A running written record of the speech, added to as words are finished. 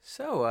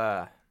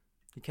So,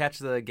 you catch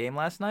the game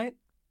last night?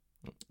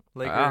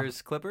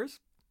 Lakers Clippers?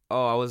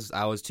 Oh,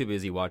 I was too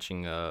busy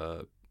watching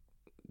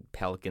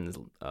Pelicans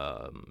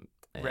and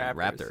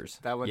Raptors.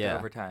 That went to Yeah.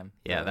 overtime.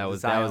 Yeah, that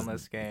was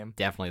Zionless game.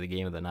 definitely the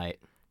game of the night.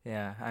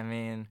 Yeah, I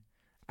mean,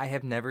 I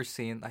have never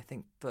seen. I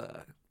think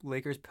the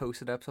Lakers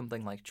posted up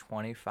something like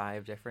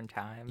 25 different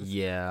times.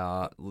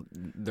 Yeah,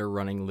 they're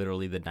running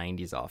literally the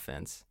 90s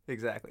offense.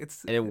 Exactly.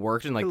 And it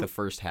worked in like the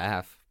first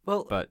half.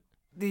 Well, But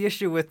the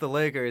issue with the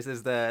Lakers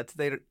is that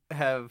they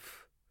have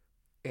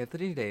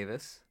Anthony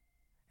Davis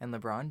and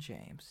LeBron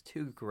James,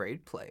 two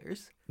great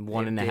players.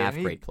 one and a half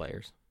great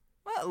players.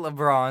 Well,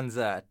 LeBron's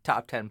a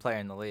top 10 player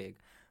in the league.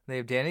 They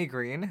have Danny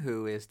Green,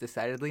 who is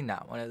decidedly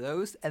not one of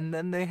those. And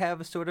then they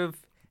have sort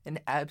of an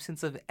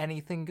absence of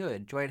anything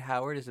good. Dwight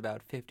Howard is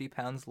about 50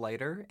 pounds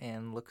lighter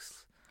and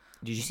looks...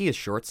 Did you see his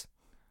shorts?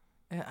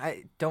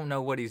 I don't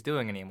know what he's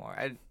doing anymore.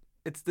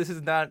 This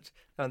is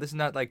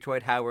not like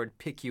Dwight Howard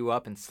pick you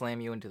up and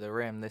slam you into the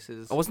rim. This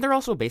is... Oh, wasn't there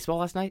also baseball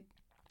last night?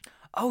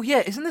 Oh,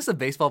 yeah. Isn't this a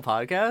baseball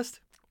podcast?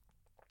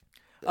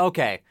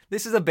 Okay,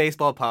 this is a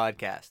baseball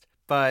podcast,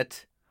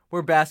 but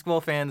we're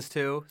basketball fans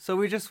too, so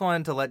we just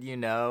wanted to let you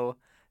know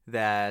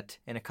that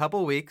in a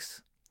couple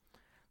weeks,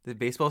 the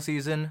baseball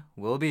season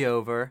will be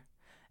over,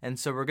 and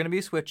so we're going to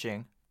be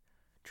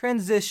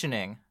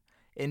transitioning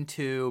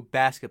into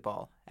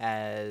basketball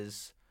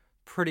as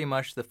pretty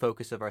much the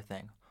focus of our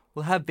thing.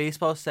 We'll have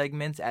baseball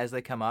segments as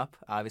they come up.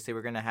 Obviously,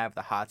 we're going to have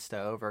the hot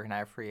stove, we're going to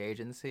have free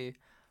agency,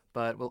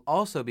 but we'll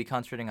also be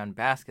concentrating on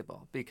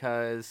basketball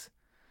because...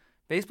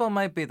 baseball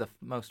might be the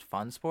most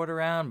fun sport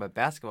around, but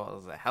basketball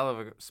is a hell of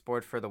a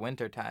sport for the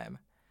winter time.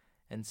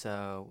 And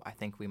so I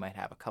think we might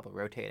have a couple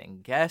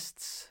rotating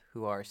guests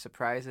who are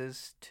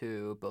surprises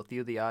to both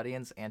you, the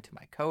audience, and to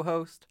my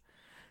co-host.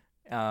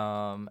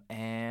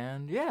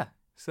 And yeah,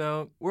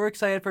 so we're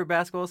excited for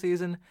basketball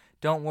season.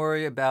 Don't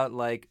worry about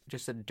like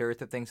just a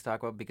dearth of things to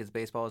talk about because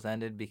baseball has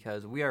ended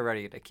because we are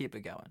ready to keep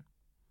it going.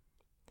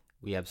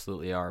 We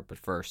absolutely are. But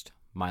first,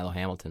 Milo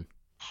Hamilton.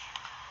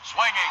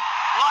 Swinging,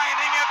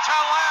 lining it to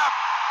left.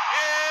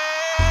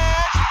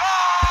 It's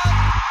gone!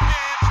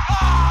 It's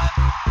gone!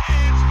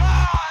 It's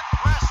gone!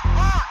 West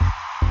Park!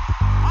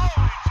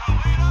 Holy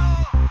Toledo!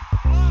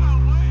 What a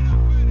way to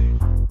finish!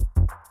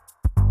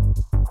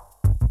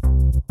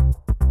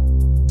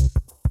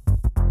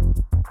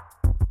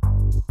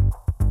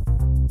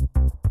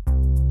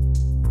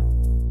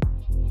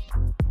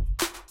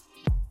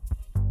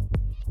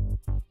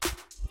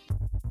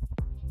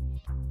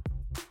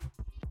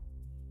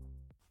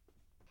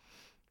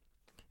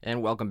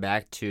 And welcome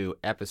back to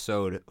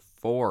episode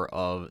 4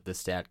 of the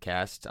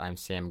StatCast. I'm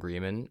Sam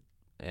Grieman,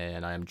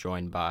 and I'm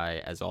joined by,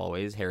 as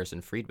always,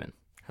 Harrison Friedman.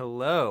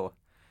 Hello.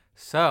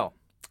 So,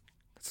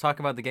 let's talk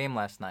about the game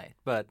last night,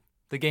 but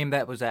the game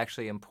that was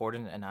actually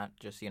important and not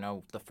just,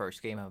 the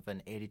first game of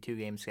an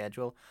 82-game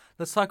schedule.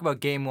 Let's talk about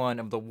game 1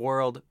 of the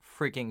World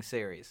freaking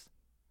Series.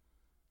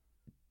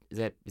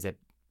 It's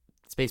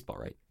baseball,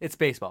 right? It's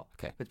baseball.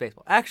 Okay. It's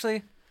baseball.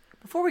 Actually,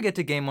 before we get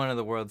to game 1 of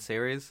the World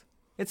Series,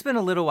 it's been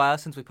a little while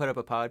since we put up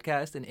a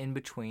podcast, and in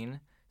between,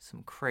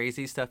 some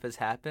crazy stuff has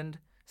happened,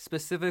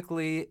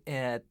 specifically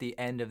at the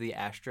end of the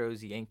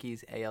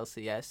Astros-Yankees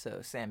ALCS.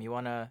 So, Sam, you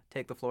want to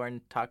take the floor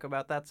and talk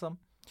about that some?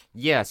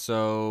 Yeah,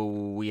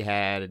 so we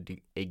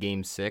had a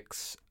Game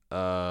 6.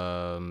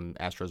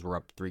 Astros were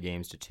up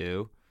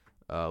 3-2,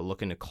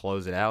 looking to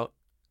close it out.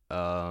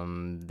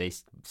 They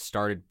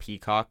started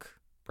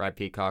Brad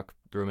Peacock,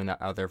 threw him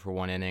out there for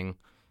 1 inning,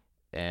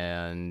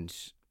 and...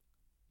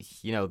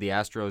 the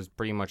Astros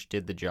pretty much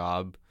did the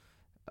job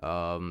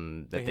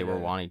that they were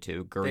wanting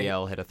to.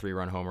 Gurriel hit a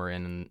 3-run homer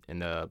in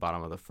the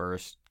bottom of the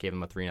first, gave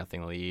them a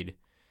 3-0 lead.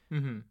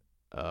 Mm-hmm.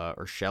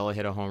 Urshela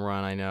hit a home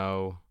run, I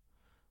know.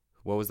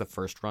 What was the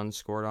first run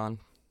scored on?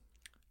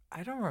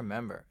 I don't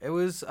remember. It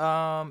was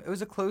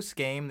a close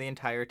game the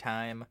entire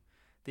time.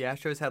 The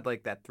Astros had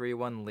like that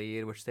 3-1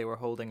 lead, which they were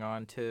holding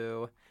on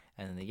to.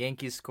 And then the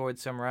Yankees scored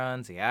some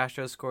runs. The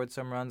Astros scored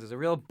some runs. It was a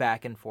real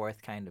back and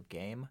forth kind of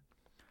game.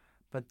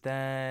 But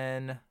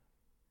then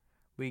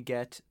we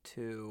get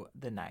to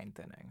the 9th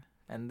inning.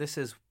 And this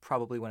is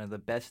probably one of the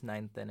best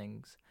 9th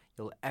innings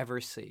you'll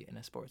ever see in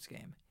a sports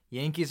game.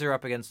 Yankees are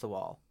up against the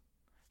wall.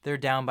 They're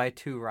down by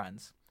 2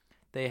 runs.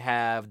 They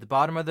have the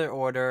bottom of their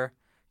order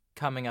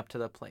coming up to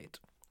the plate.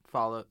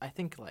 Followed, I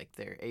think, like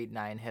their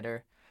 8-9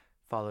 hitter,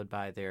 followed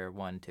by their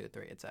 1, 2,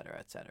 3, etc.,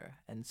 etc.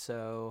 And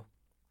so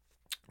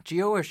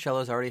Gio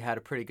Urshela's already had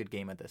a pretty good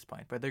game at this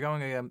point. But they're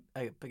going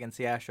up against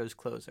the Astros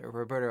closer,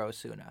 Roberto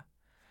Osuna.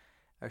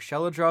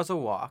 Urshela draws a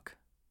walk.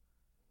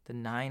 The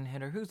 9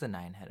 hitter, who's the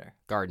 9 hitter?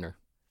 Gardner.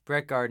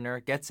 Brett Gardner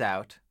gets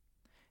out.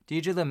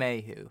 DJ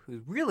LeMahieu,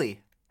 who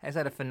really has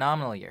had a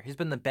phenomenal year. He's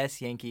been the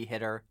best Yankee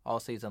hitter all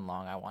season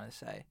long, I want to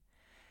say.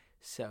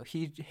 So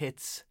he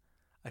hits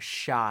a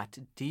shot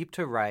deep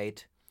to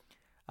right.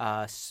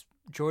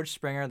 George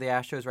Springer, the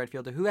Astros right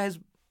fielder, who has,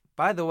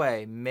 by the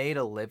way, made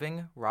a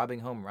living robbing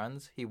home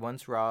runs. He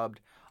once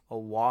robbed a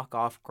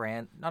walk-off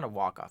not a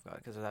walk-off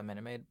because of that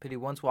Minute Maid, but he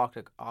once walked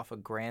off a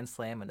grand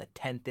slam in the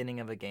 10th inning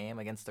of a game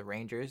against the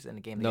Rangers in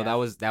a game. No,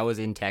 that was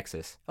in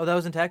Texas. Oh, that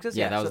was in Texas?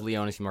 Yeah, that was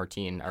Leonis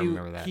Martin. I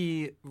remember that.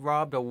 He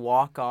robbed a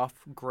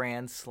walk-off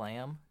grand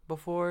slam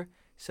before.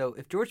 So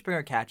if George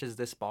Springer catches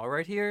this ball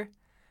right here,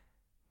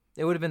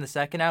 it would have been the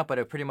second out, but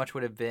it pretty much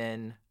would have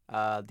been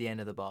the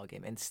end of the ball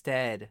game.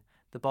 Instead,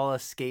 the ball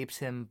escapes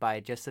him by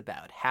just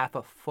about half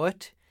a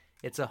foot.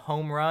 It's a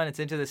home run. It's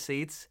into the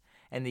seats,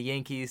 and the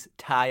Yankees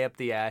tie up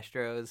the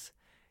Astros,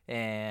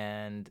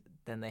 and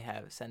then they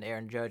send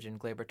Aaron Judge and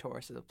Gleyber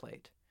Torres to the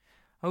plate,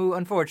 who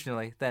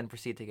unfortunately then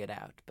proceed to get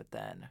out. But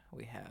then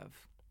we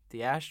have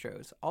the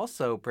Astros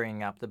also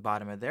bringing up the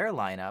bottom of their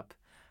lineup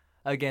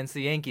against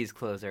the Yankees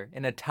closer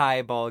in a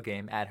tie ball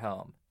game at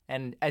home.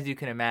 And as you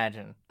can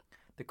imagine,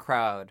 the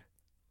crowd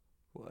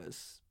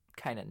was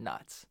kind of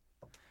nuts.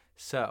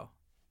 So,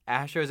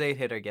 Astros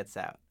 8-hitter gets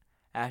out.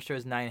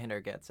 Astros 9-hitter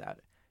gets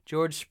out.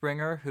 George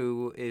Springer,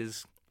 who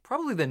is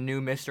probably the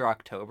new Mr.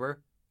 October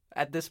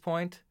at this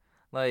point.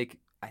 Like,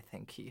 I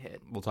think he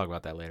hit. We'll talk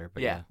about that later.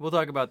 But yeah, we'll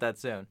talk about that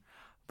soon.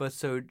 But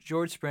so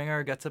George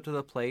Springer gets up to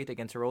the plate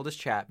against Aroldis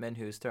Chapman,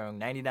 who's throwing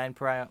 99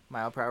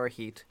 mile per hour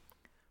heat.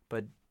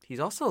 But he's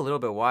also a little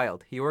bit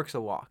wild. He works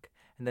a walk.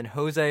 And then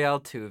Jose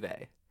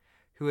Altuve,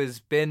 who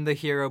has been the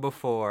hero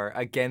before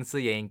against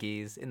the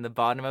Yankees in the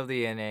bottom of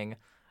the inning,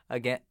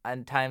 again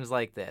on times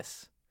like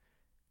this.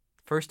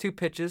 First two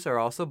pitches are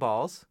also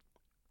balls.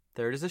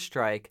 Third is a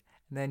strike,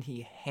 and then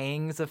he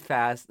hangs a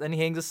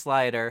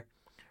slider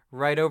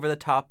right over the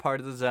top part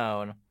of the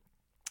zone,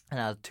 and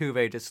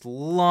Altuve just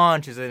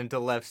launches it into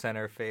left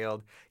center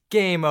field.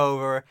 Game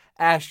over.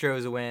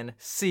 Astros win.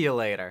 See you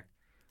later.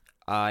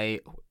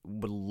 I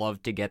would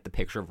love to get the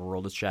picture of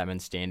Aroldis Chapman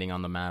standing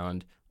on the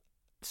mound,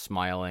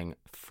 smiling,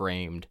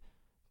 framed,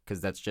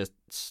 because that's just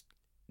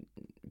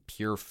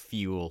pure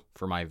fuel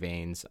for my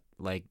veins.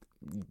 Like,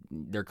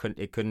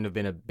 it couldn't have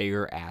been a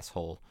bigger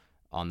asshole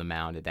on the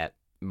mound at that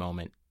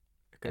moment.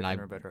 Good for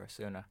Roberto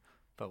Osuna,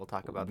 but we'll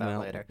talk about that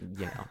later.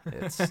 You know,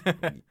 it's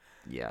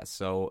yeah.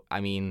 So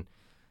I mean,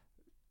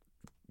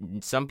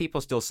 some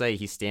people still say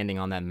he's standing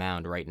on that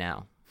mound right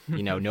now.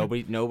 You know,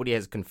 nobody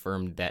has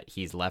confirmed that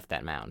he's left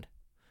that mound.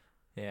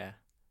 Yeah,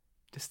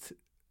 just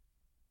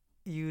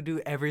you do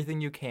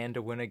everything you can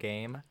to win a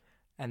game,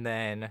 and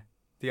then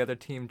the other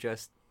team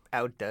just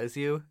outdoes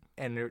you,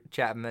 and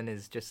Chapman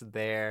is just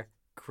there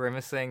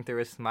grimacing through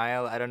a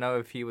smile. I don't know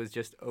if he was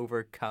just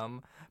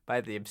overcome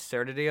by the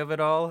absurdity of it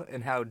all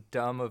and how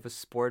dumb of a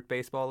sport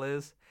baseball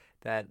is,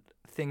 that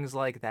things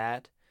like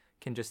that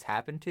can just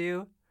happen to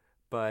you.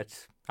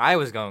 But I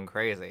was going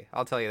crazy,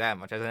 I'll tell you that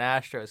much, as an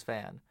Astros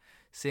fan.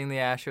 Seeing the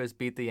Astros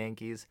beat the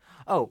Yankees.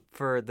 Oh,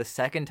 for the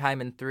second time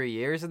in 3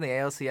 years in the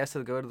ALCS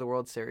to go to the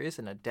World Series,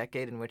 in a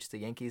decade in which the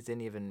Yankees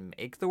didn't even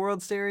make the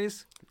World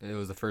Series. It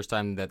was the first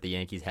time that the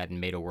Yankees hadn't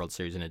made a World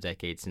Series in a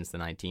decade since the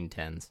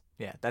 1910s.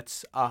 Yeah,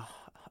 that's not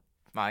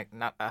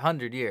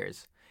 100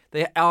 years.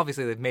 They've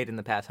made in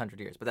the past 100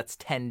 years, but that's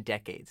 10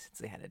 decades since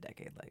they had a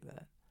decade like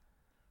that.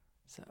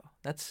 So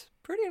that's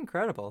pretty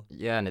incredible.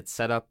 Yeah, and it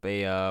set up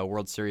a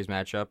World Series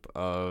matchup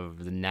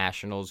of the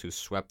Nationals, who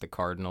swept the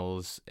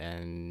Cardinals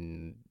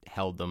and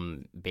held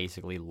them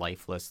basically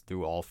lifeless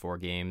through all 4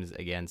 games,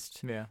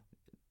 against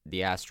the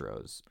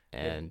Astros.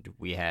 And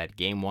we had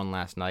Game 1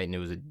 last night, and it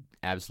was an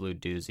absolute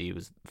doozy. It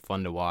was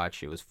fun to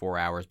watch. It was 4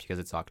 hours because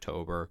it's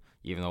October,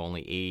 even though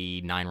only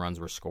 89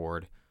 runs were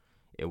scored.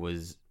 It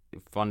was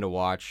fun to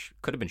watch.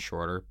 Could have been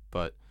shorter,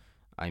 but,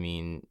 I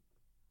mean,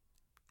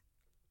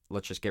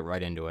 let's just get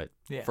right into it.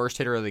 Yeah. First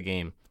hitter of the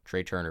game,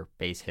 Trey Turner,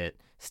 base hit,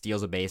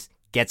 steals a base,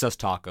 gets us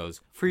tacos.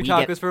 Free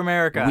tacos for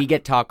America. We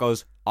get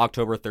tacos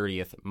October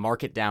 30th.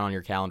 Mark it down on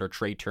your calendar.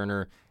 Trey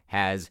Turner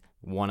has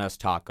won us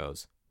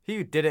tacos.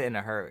 He did it in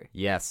a hurry.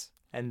 Yes.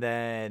 And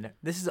then,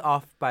 this is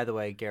off, by the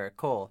way, Garrett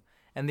Cole.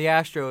 And the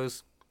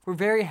Astros were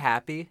very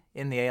happy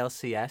in the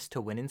ALCS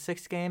to win in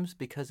 6 games,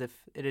 because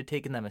if it had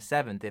taken them a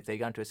 7th, if they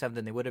got to a 7th,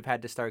 then they would have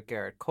had to start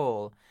Garrett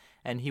Cole,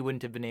 and he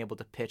wouldn't have been able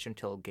to pitch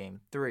until Game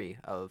 3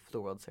 of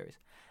the World Series.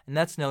 And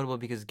that's notable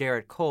because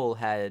Garrett Cole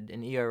had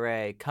an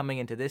ERA coming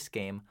into this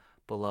game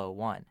below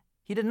 1.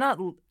 He did not,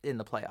 in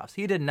the playoffs,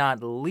 he did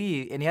not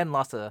leave, and he hadn't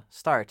lost a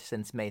start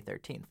since May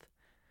 13th.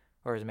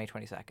 Or is it May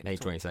 22nd? May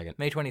 22nd.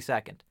 May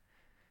 22nd.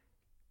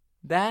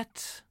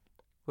 That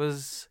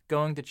was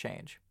going to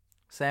change.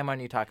 Sam, why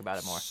don't you talk about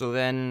it more? So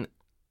then,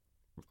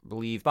 I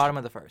believe Bottom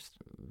of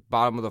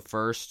the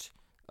first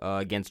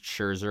against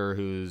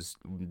Scherzer,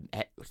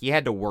 he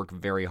had to work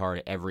very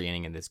hard every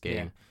inning in this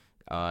game.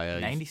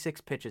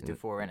 96 pitches through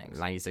 4 innings.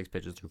 96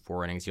 pitches through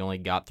 4 innings. He only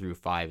got through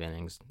 5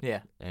 innings.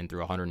 Yeah. And through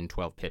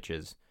 112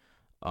 pitches.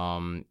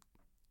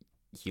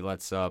 He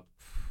lets up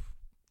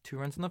 2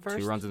 runs in the first?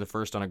 2 runs in the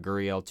first on a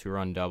Gurriel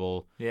 2-run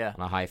double. Yeah.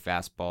 On a high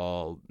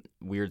fastball.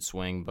 Weird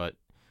swing, but,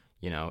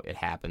 it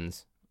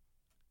happens.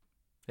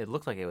 It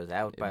looked like it was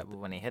out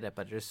when he hit it,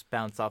 but it just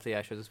bounced off the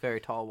Astros' very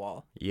tall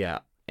wall. Yeah.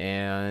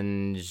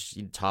 And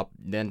top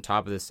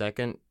of the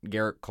second,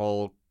 Garrett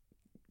Cole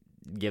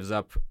gives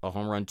up a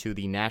home run to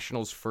the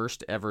Nationals'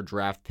 first ever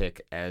draft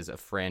pick as a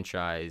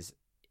franchise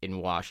in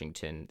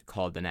Washington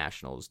called the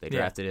Nationals. They Yeah.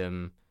 drafted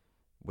him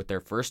with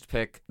their first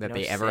pick that In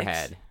they ever 06?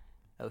 had.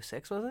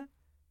 06 was it?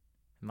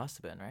 It must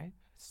have been, right?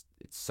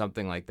 It's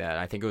something like that.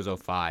 I think it was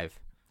 05.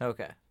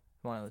 Okay.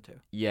 One of the two.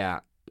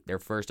 Yeah, their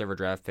first ever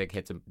draft pick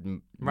hits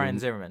Ryan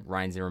Zimmerman.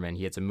 Ryan Zimmerman.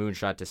 He hits a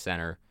moonshot to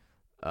center,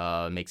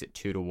 makes it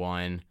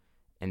 2-1,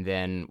 and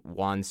then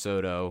Juan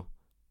Soto,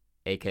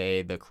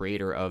 aka the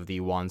creator of the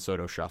Juan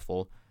Soto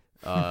Shuffle,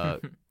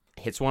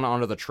 hits one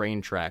onto the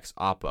train tracks,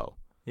 Oppo,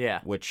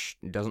 Yeah. which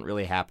doesn't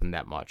really happen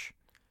that much.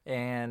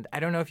 And I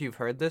don't know if you've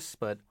heard this,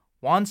 but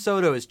Juan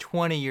Soto is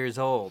 20 years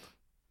old.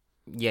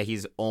 Yeah,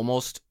 he's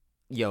almost.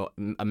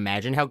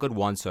 Imagine how good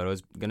Juan Soto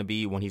is gonna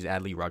be when he's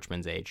Adley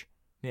Rutschman's age.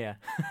 Yeah.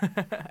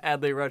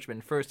 Adley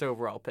Rutschman, first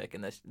overall pick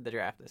in the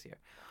draft this year.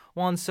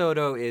 Juan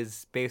Soto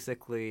is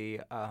basically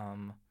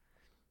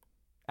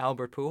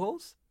Albert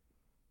Pujols.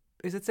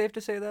 Is it safe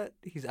to say that?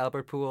 He's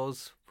Albert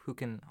Pujols who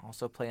can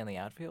also play in the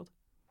outfield?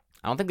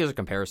 I don't think there's a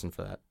comparison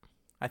for that.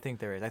 I think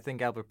there is. I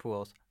think Albert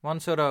Pujols.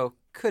 Juan Soto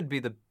could be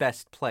the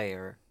best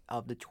player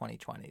of the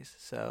 2020s.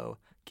 So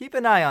keep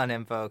an eye on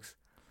him, folks.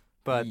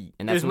 But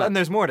And that's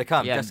there's more to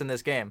come Yeah. just in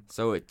this game.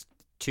 So it's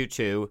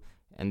 2-2,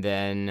 and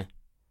then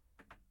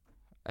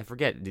I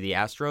forget. Do the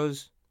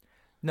Astros?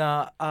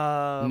 No,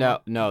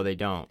 No, they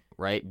don't.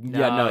 Right?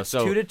 it's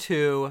So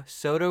 2-2.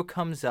 Soto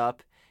comes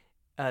up.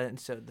 And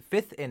so the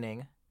fifth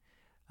inning,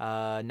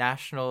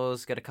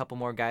 Nationals get a couple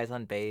more guys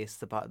on base.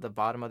 The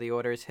bottom of the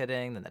order is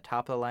hitting. Then the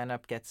top of the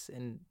lineup gets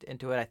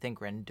into it. I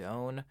think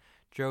Rendon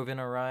drove in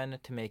a run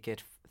to make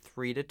it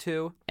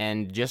 3-2.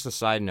 And just a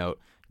side note,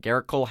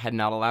 Garrett Cole had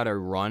not allowed a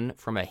run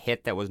from a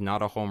hit that was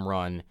not a home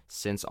run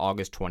since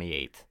August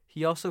 28th.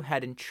 He also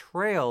hadn't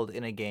trailed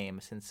in a game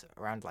since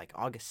around like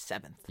August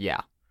 7th.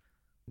 Yeah.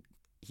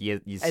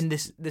 He's And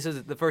this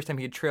is the first time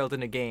he had trailed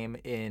in a game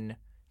in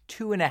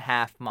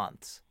 2.5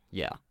 months.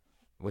 yeah,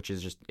 which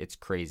is just it's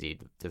crazy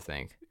to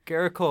think.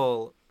 Garrett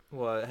Cole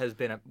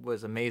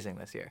was amazing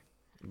this year.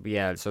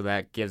 Yeah, so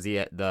that gives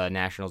the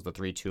Nationals the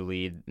 3-2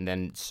 lead, and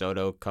then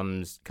Soto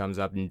comes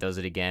up and does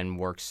it again,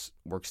 works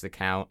the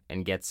count,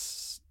 and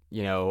gets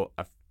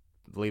I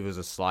believe it was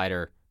a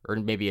slider or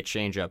maybe a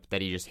changeup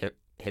that he just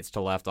hits to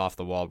left off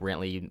the wall.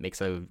 Brantley makes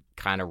a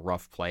kind of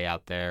rough play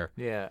out there.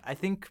 Yeah, I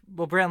think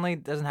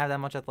Brantley doesn't have that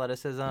much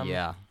athleticism.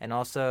 Yeah. And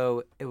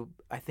also,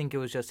 I think it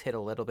was just hit a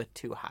little bit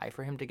too high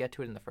for him to get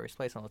to it in the first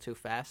place, a little too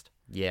fast.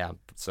 Yeah.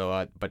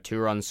 So, but 2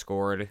 runs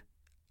scored,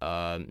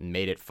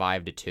 made it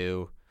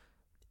 5-2.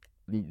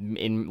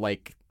 In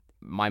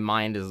my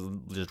mind is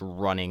just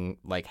running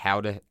like how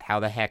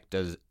the heck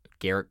does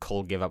Garrett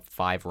Cole give up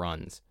 5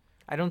 runs?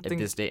 I don't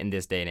think in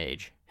this day and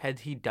age. had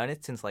he done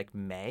it since like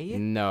May.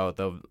 No,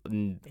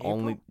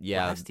 only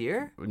last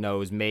year. No, it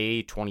was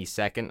May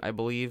 22nd, I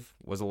believe,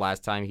 was the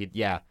last time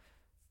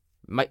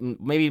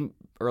maybe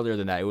earlier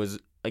than that. It was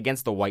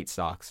against the White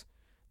Sox.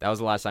 That was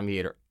the last time he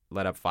had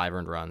let up 5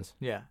 earned runs.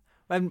 Yeah,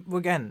 and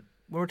again,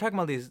 when we're talking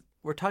about these,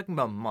 we're talking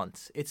about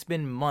months. It's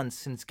been months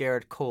since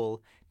Garrett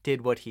Cole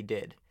did what he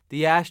did.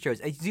 The Astros,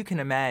 as you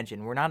can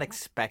imagine, we're not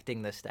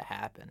expecting this to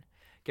happen.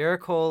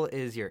 Garrett Cole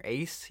is your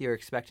ace. You're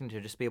expecting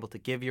to just be able to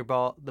give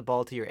the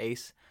ball to your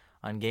ace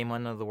on Game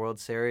 1 of the World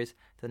Series.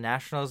 The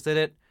Nationals did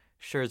it.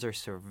 Scherzer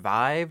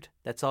survived.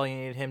 That's all you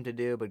needed him to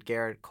do, but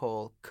Garrett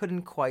Cole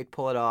couldn't quite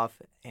pull it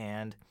off,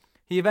 and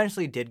he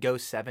eventually did go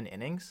 7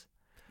 innings.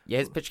 Yeah,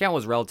 his pitch count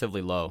was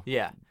relatively low.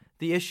 Yeah.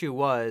 The issue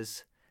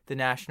was the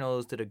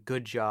Nationals did a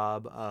good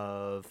job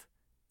of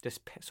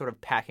just sort of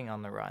packing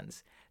on the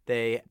runs.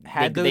 They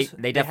had those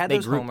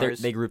homers.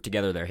 They grouped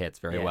together their hits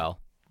very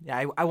well.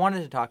 Yeah, I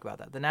wanted to talk about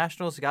that. The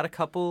Nationals got a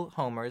couple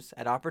homers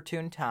at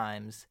opportune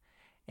times,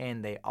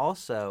 and they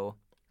also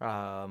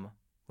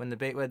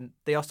when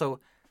they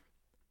also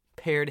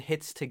paired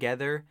hits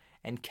together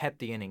and kept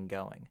the inning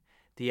going.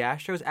 The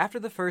Astros, after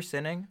the first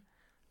inning,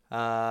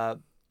 but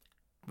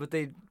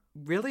they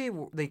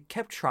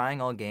kept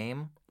trying all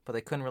game, but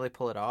they couldn't really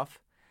pull it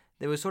off.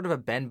 There was sort of a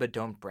bend but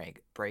don't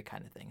break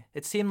kind of thing.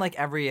 It seemed like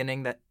every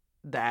inning that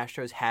the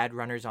Astros had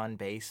runners on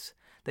base.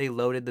 They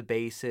loaded the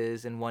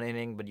bases in one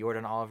inning, but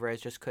Yordan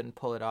Alvarez just couldn't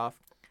pull it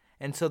off.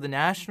 And so the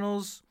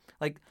Nationals,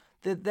 the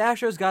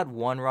Astros got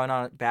 1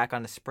 run back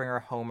on a Springer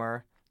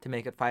homer to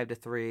make it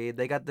 5-3.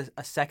 They got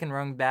a second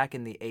run back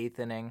in the 8th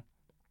inning.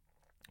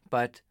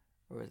 Or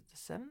was it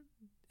the 7th?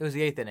 It was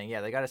the 8th inning.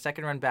 Yeah, they got a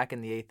second run back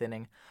in the 8th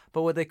inning.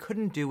 But what they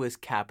couldn't do was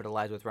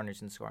capitalize with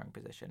runners in scoring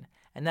position.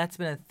 And that's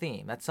been a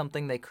theme. That's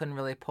something they couldn't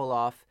really pull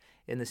off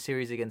in the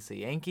series against the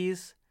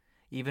Yankees.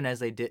 Even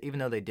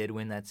though they did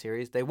win that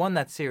series, they won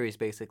that series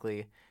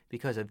basically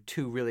because of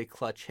 2 really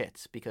clutch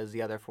hits. Because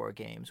the other 4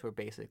 games were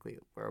basically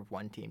where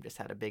one team just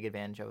had a big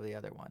advantage over the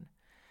other one.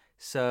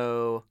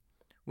 So,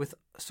 with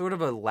sort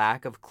of a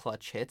lack of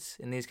clutch hits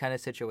in these kind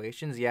of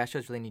situations, the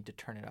Astros really need to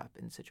turn it up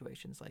in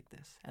situations like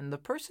this. And the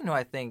person who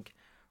I think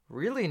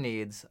really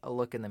needs a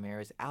look in the mirror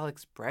is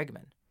Alex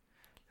Bregman,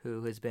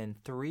 who has been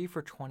 3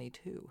 for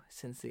 22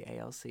 since the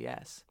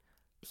ALCS.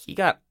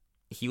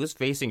 He was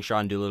facing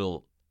Sean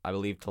Doolittle, I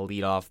believe, to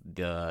lead off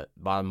the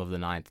bottom of the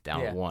 9th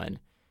down 1.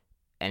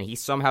 and he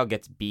somehow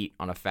gets beat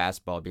on a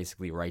fastball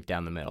basically right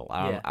down the middle.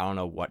 I don't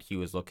know what he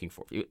was looking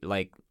for.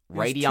 Like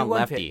righty on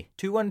lefty.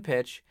 2-1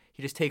 pitch.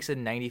 He just takes a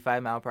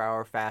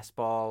 95-mile-per-hour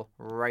fastball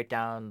right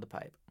down the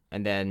pipe.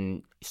 And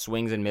then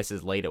swings and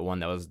misses late at one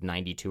that was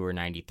 92 or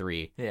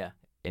 93. Yeah.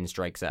 And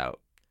strikes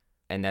out.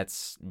 And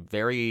that's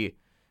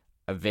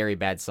a very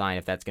bad sign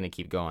if that's going to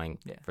keep going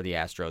for the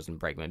Astros and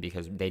Bregman,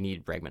 because they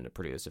need Bregman to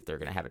produce if they're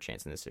going to have a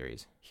chance in this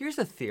series. Here's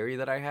a theory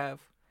that I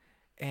have,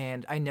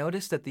 and I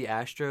noticed that the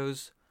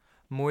Astros,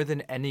 more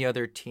than any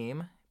other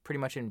team, pretty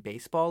much in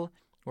baseball,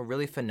 were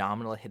really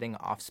phenomenal at hitting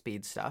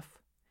off-speed stuff.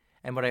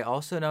 And what I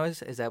also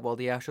noticed is that while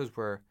the Astros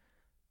were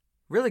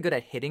really good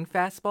at hitting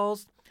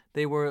fastballs,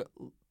 they were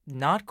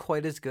not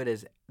quite as good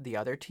as the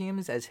other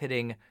teams as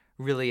hitting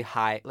really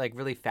high, like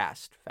really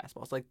fast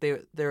fastballs. Like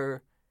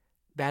their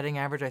batting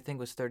average, I think,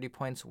 was 30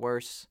 points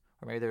worse,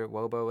 or maybe they're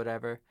WOBA,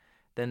 whatever,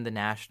 than the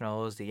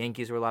Nationals. The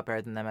Yankees were a lot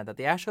better than them. I thought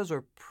the Astros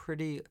were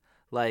pretty,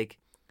 like,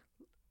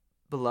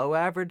 below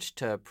average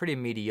to pretty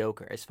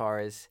mediocre as far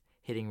as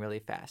hitting really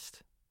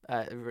fast,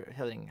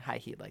 hitting high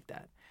heat like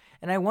that.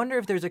 And I wonder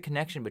if there's a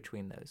connection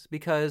between those,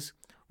 because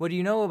what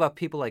you know about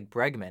people like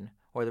Bregman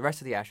or the rest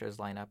of the Astros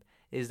lineup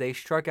is they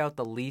struck out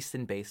the least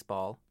in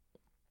baseball,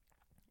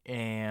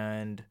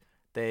 and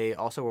they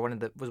also were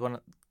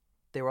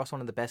they were also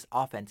one of the best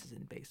offenses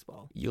in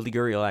baseball. Yuli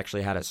Gurriel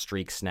actually had a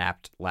streak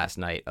snapped last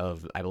night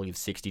of, I believe,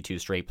 62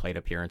 straight plate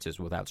appearances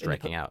without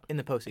striking out. In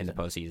the postseason. In the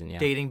postseason, yeah.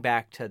 Dating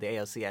back to the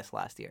ALCS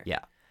last year. Yeah.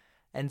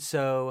 And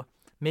so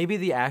maybe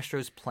the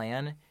Astros'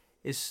 plan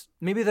is,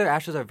 maybe the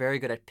Astros are very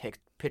good at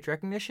pitch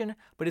recognition,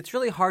 but it's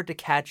really hard to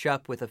catch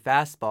up with a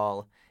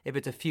fastball if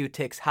it's a few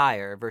ticks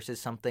higher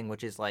versus something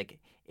which is like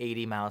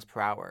 80 miles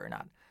per hour or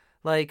not.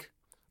 Like,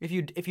 if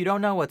you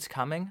don't know what's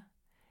coming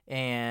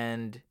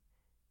and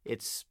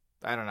it's,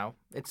 I don't know,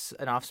 it's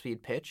an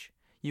off-speed pitch,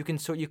 you can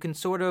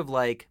sort of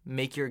like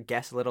make your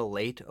guess a little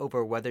late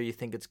over whether you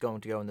think it's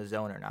going to go in the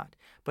zone or not.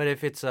 But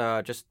if it's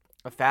just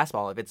a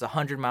fastball, if it's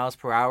 100 miles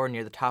per hour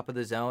near the top of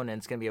the zone and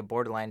it's going to be a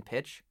borderline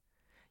pitch,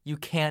 you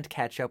can't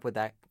catch up with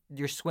that.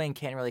 Your swing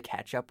can't really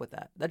catch up with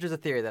that. That's just a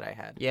theory that I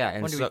had. Yeah,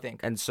 and what do we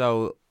think? And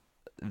so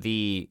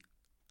the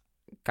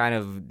kind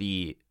of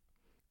the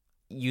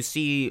you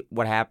see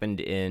what happened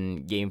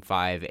in Game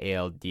 5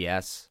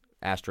 ALDS,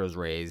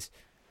 Astros-Rays.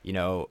 You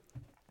know,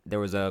 there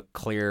was a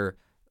clear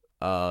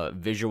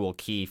visual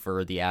key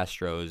for the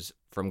Astros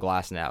from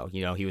Glasnow.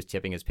 You know, he was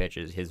tipping his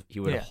pitches. He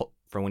would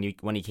from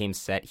when he came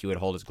set, he would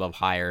hold his glove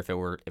higher if it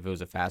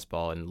was a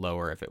fastball and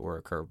lower if it were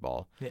a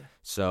curveball. Yeah.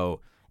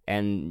 So,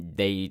 and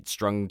they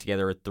strung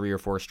together 3 or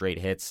 4 straight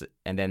hits,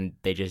 and then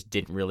they just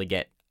didn't really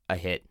get a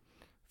hit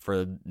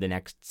for the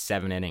next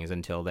 7 innings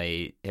until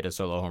they hit a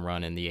solo home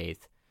run in the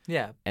 8th.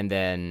 Yeah. And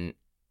then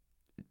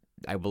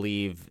I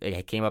believe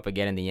it came up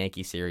again in the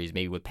Yankee series,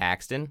 maybe with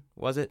Paxton,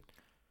 was it?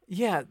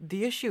 Yeah,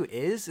 the issue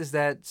is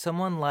that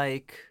someone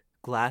like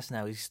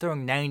Glasnow, he's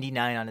throwing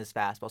 99 on his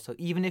fastball, so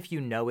even if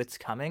you know it's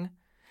coming,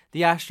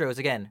 the Astros,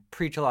 again,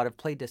 preach a lot of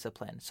plate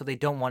discipline, so they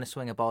don't want to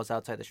swing at balls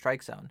outside the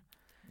strike zone.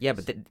 Yeah,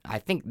 but I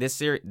think this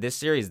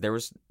series, there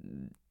was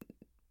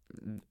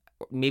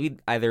maybe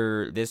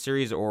either this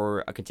series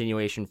or a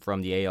continuation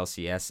from the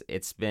ALCS.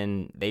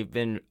 They've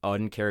been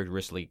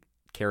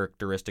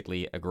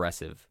uncharacteristically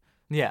aggressive.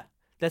 Yeah,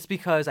 that's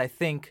because I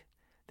think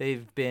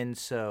they've been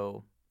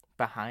so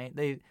behind.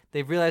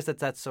 They've realized that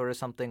that's sort of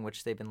something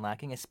which they've been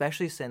lacking,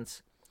 especially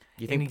since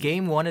in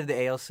Game 1 of the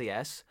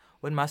ALCS,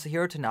 when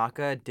Masahiro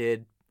Tanaka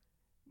did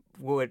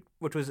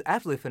which was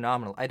absolutely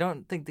phenomenal. I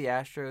don't think the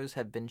Astros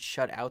have been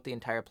shut out the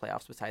entire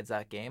playoffs besides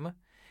that game.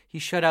 He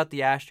shut out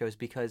the Astros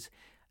because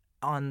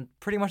on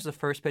pretty much the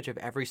first pitch of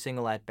every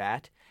single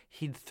at-bat,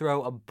 he'd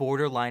throw a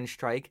borderline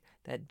strike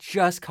that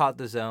just caught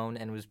the zone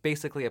and was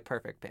basically a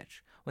perfect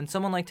pitch. When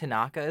someone like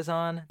Tanaka is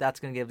on, that's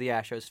going to give the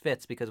Astros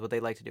fits because what they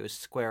like to do is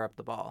square up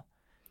the ball.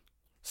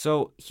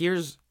 So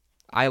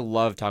I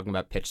love talking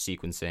about pitch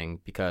sequencing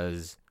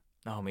because...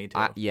 Oh, me too.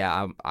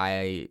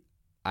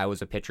 I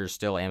was a pitcher,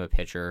 still am a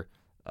pitcher,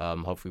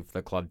 hopefully for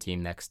the club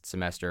team next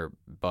semester.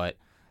 But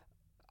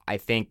I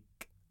think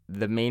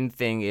the main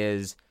thing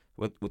is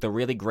with a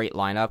really great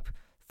lineup,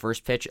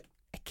 first pitch,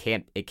 it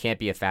can't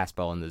be a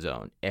fastball in the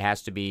zone. It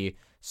has to be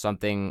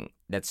something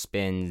that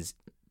spins,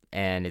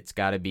 and it's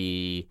got to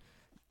be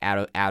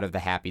out of the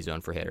happy zone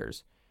for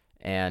hitters.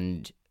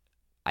 And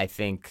I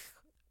think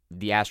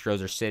the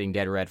Astros are sitting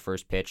dead red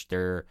first pitch.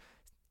 They're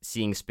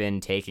seeing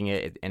spin, taking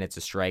it, and it's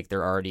a strike.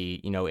 They're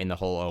already, in the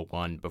hole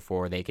 0-1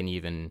 before they can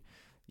even,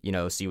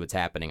 see what's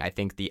happening. I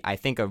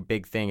think a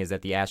big thing is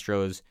that the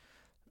Astros,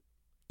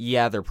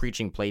 they're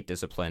preaching plate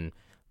discipline,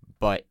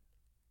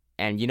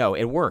 and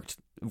it worked.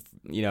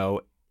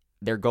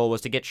 Their goal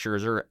was to get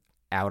Scherzer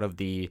out of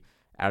the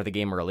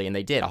game early, and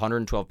they did.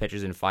 112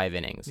 pitches in 5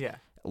 innings. Yeah.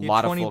 A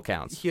lot of full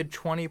counts. He had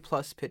 20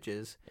 plus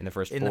pitches in the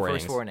first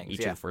 4 innings.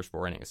 Each of the first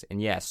 4 innings.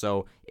 And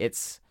so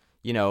it's,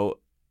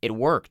 it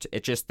worked.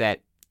 It's just that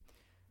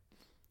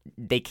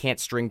they can't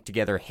string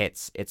together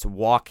hits. It's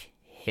walk,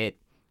 hit,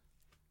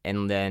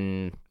 and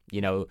then,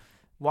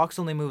 Walks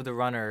only move the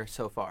runner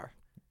so far.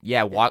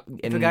 Yeah, walk.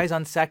 If a guy's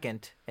on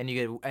second and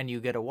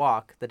you get a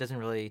walk, that doesn't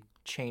really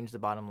change the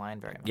bottom line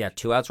very much. Yeah,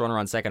 2 outs, runner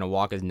on second, a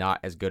walk is not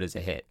as good as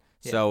a hit.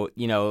 Yeah. So,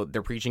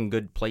 they're preaching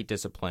good plate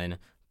discipline,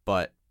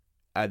 but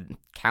a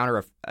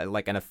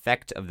an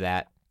effect of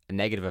that, a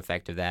negative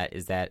effect of that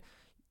is that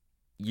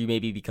you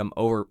maybe become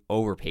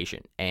over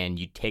patient and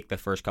you take the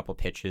first couple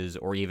pitches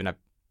or even a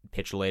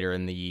pitch later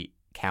in the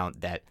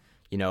count that,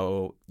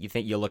 you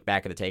think you'll look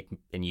back at the take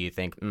and you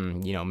think,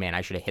 man,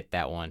 I should have hit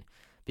that one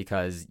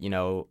because, we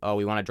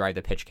want to drive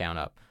the pitch count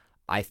up.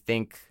 I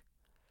think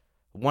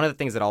one of the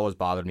things that always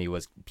bothered me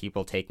was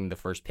people taking the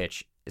first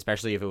pitch,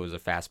 especially if it was a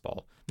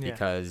fastball,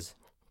 because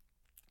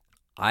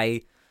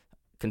I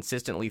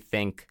consistently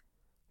think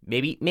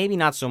maybe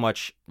not so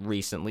much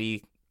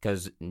recently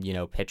because,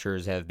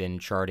 pitchers have been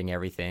charting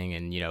everything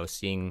and,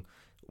 seeing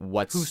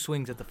who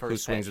swings at the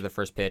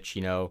first pitch.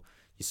 You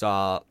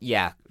saw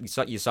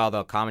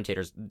the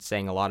commentators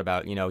saying a lot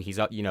about,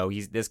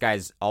 he's this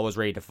guy's always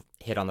ready to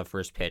hit on the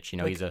first pitch.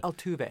 Like he's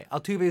Altuve.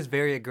 Altuve is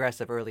very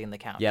aggressive early in the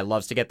count. Yeah,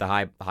 loves to get the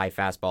high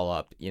fastball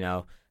up,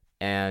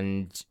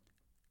 and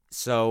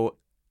so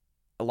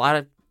a lot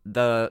of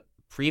the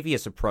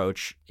previous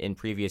approach in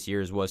previous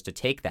years was to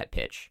take that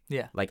pitch.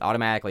 Yeah. Like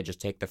automatically just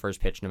take the first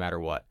pitch no matter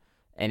what.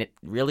 And it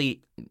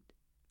really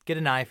get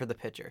an eye for the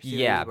pitcher.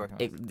 Yeah,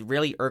 it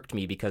really irked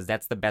me because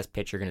that's the best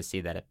pitch you're going to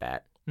see that at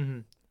bat. Mm-hmm.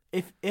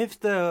 If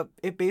the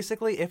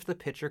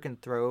pitcher can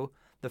throw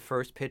the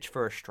first pitch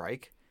for a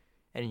strike,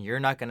 and you're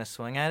not going to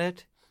swing at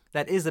it,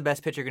 that is the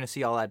best pitch you're going to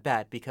see all at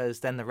bat because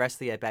then the rest of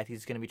the at bat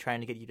he's going to be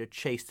trying to get you to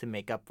chase to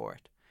make up for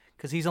it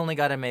because he's only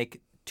got to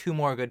make 2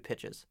 more good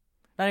pitches.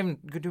 Not even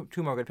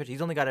 2 more good pitches.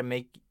 He's only got to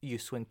make you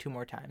swing 2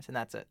 more times, and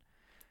that's it.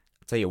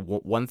 I'll tell you,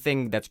 one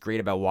thing that's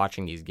great about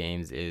watching these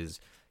games is,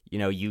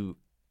 you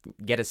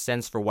get a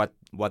sense for what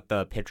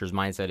the pitcher's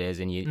mindset is,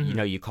 and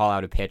you call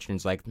out a pitch, and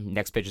it's like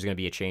next pitch is going to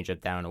be a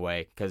changeup down and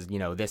away because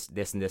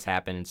this and this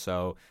happened, and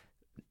so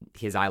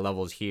his eye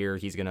level is here.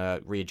 He's going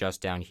to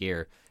readjust down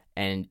here,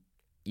 and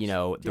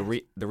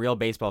the real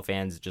baseball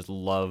fans just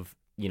love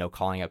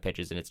calling out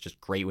pitches, and it's just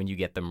great when you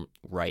get them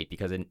right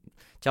because it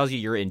tells you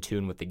you're in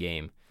tune with the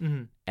game,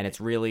 and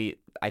it's really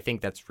I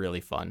think that's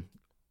really fun.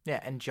 Yeah,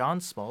 and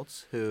John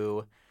Smoltz,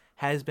 who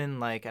has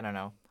been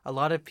a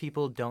lot of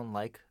people don't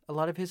like a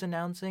lot of his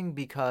announcing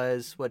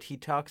because what he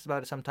talks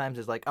about sometimes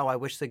is like, oh, I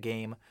wish the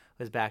game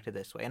was back to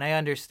this way. And I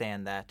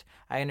understand that.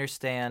 I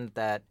understand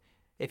that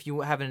if you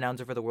have an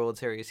announcer for the World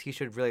Series, he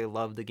should really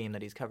love the game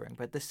that he's covering.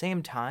 But at the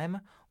same time,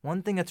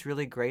 one thing that's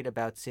really great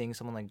about seeing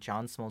someone like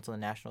John Smoltz on the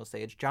national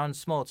stage, John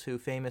Smoltz, who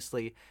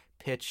famously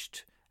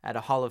pitched at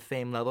a Hall of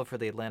Fame level for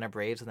the Atlanta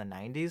Braves in the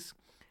 90s,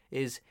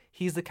 is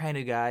he's the kind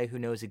of guy who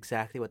knows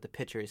exactly what the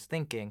pitcher is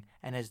thinking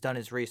and has done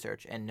his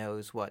research and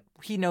knows what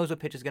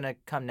pitch is going to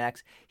come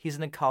next. He's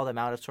going to call them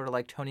out, sort of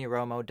like Tony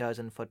Romo does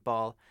in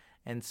football.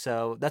 And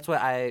so that's why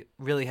I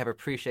really have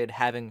appreciated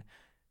having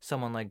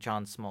someone like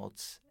John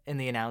Smoltz in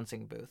the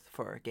announcing booth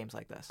for games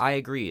like this. I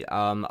agree.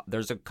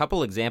 There's a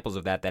couple examples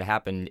of that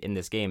happened in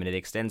this game, and it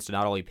extends to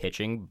not only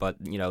pitching, but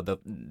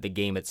the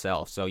game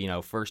itself.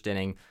 So first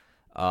inning,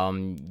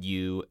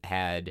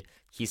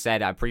 he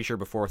said, I'm pretty sure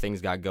before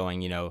things got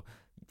going,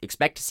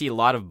 expect to see a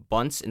lot of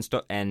bunts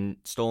and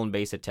stolen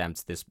base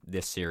attempts this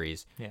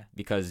series. Yeah.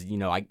 Because,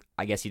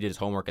 I guess he did his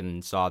homework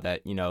and saw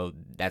that,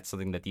 that's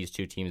something that these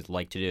two teams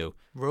like to do.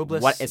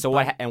 Robles.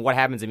 What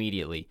happens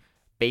immediately?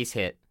 Base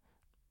hit,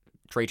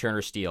 Trey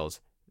Turner steals,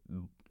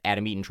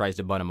 Adam Eaton tries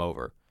to bunt him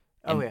over.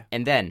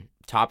 And then,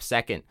 top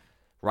second,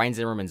 Ryan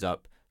Zimmerman's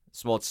up.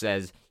 Smoltz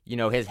says,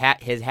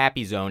 his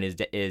happy zone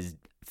is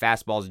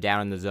fastballs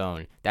down in the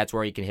zone. That's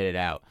where he can hit it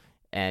out.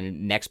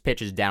 And next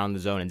pitch is down in the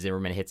zone, and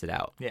Zimmerman hits it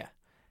out. Yeah.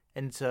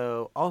 And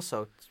so,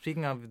 also,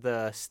 speaking of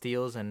the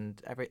steals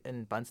and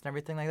bunts and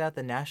everything like that,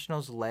 the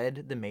Nationals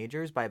led the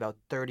majors by about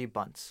 30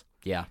 bunts.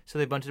 Yeah. So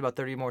they bunted about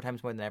 30 more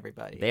times more than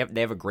everybody. They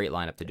have a great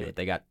lineup to do it.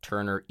 They got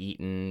Turner,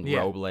 Eaton,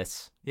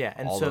 Robles,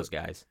 and all those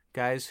guys.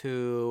 Guys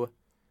who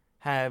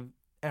have,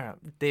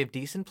 they have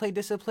decent play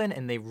discipline,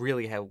 and they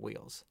really have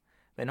wheels.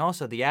 And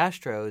also, the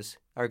Astros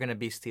are going to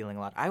be stealing a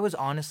lot. I was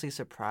honestly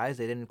surprised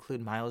they didn't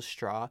include Miles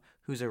Straw,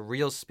 who's a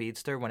real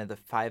speedster, one of the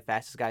 5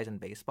 fastest guys in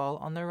baseball,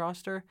 on their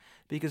roster,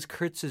 because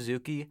Kurt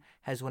Suzuki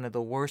has one of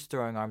the worst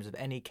throwing arms of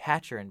any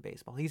catcher in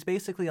baseball. He's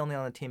basically only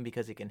on the team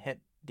because he can hit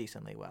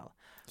decently well.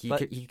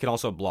 He can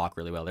also block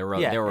really well. There were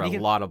a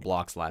lot of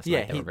blocks last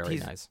night that were very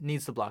nice.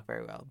 Needs to block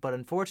very well. But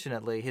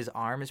unfortunately, his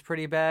arm is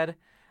pretty bad.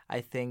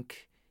 I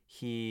think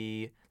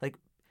he,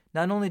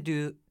 not only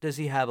does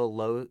he have a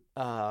low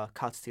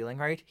caught stealing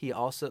rate,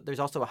 there's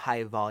also a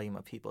high volume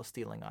of people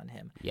stealing on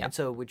him. Yeah. And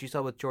so what you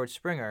saw with George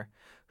Springer,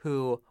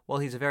 who, while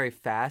he's a very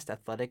fast,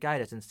 athletic guy,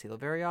 doesn't steal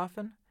very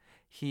often,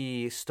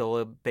 he stole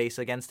a base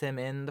against him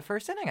in the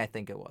first inning, I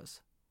think it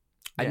was.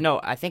 Yeah.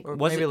 I think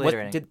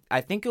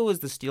I think it was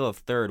the steal of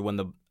third when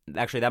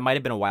that might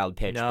have been a wild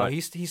pitch. No, but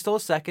he stole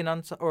second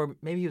or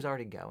maybe he was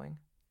already going.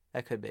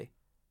 That could be.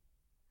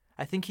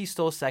 I think he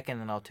stole second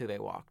and Altuve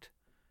walked.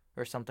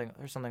 or something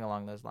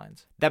along those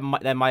lines. That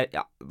might.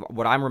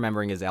 What I'm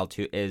remembering is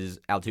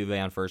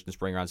Altuve on first and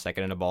Springer on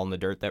second, and a ball in the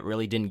dirt that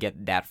really didn't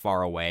get that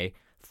far away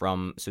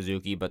from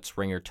Suzuki, but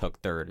Springer took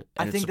third.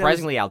 And I think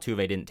surprisingly,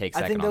 Altuve didn't take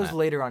second. I think that on was that.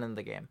 later on in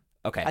the game.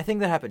 Okay. I think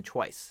that happened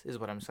twice, is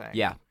what I'm saying.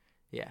 Yeah.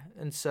 Yeah,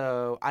 and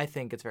so I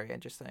think it's very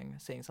interesting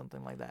seeing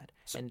something like that.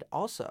 And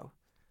also,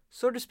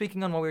 sort of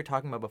speaking on what we were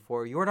talking about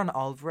before, Yordan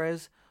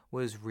Alvarez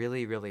was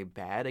really, really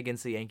bad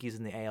against the Yankees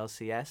in the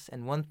ALCS.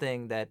 And one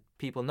thing that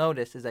people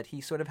noticed is that he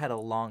sort of had a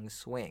long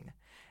swing.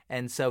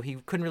 And so he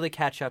couldn't really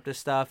catch up to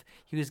stuff.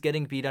 He was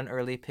getting beat on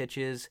early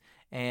pitches,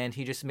 and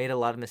he just made a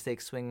lot of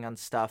mistakes swinging on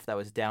stuff that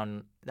was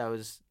down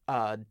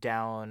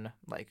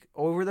like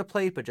over the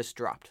plate, but just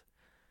dropped.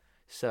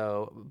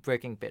 So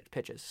breaking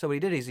pitches. So what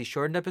he did is he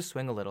shortened up his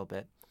swing a little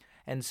bit.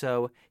 And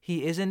so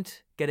he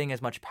isn't getting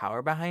as much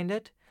power behind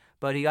it,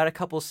 but he got a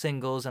couple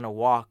singles and a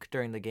walk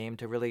during the game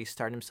to really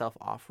start himself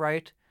off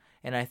right.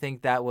 And I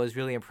think that was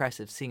really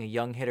impressive, seeing a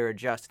young hitter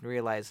adjust and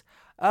realize,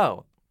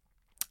 oh,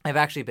 I've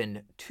actually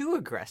been too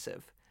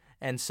aggressive.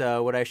 And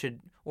so what I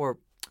should, or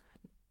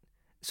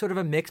sort of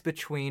a mix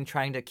between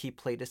trying to keep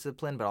plate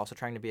discipline but also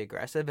trying to be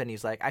aggressive. And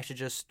he's like, I should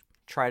just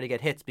try to get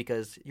hits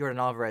because Yordan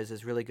Alvarez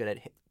is really good at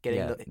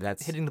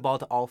hitting the ball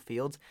to all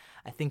fields.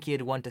 I think he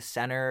had one to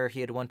center, he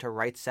had one to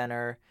right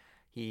center.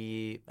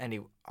 He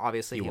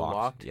obviously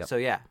walked. Yep. So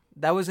yeah,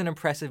 that was an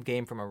impressive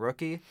game from a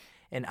rookie,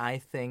 and I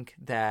think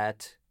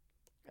that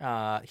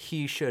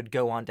he should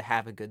go on to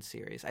have a good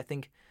series. I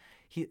think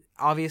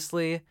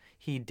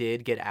he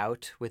did get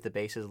out with the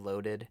bases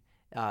loaded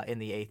in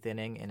the 8th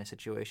inning in a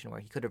situation where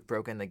he could have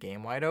broken the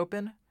game wide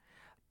open,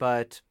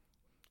 but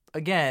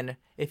again,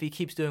 if he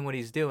keeps doing what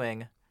he's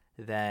doing,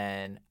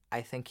 then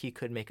I think he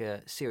could make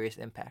a serious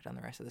impact on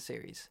the rest of the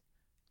series.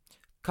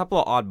 A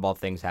couple of oddball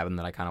things happened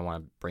that I kind of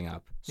want to bring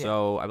up. Yeah.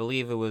 So I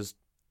believe it was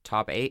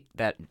top 8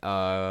 that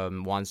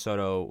Juan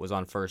Soto was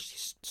on first. He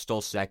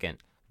stole second.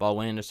 Ball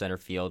went into center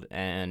field,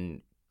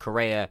 and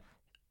Correa,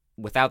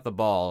 without the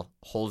ball,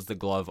 holds the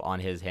glove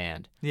on his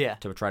hand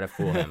to try to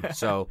fool him.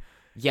 So...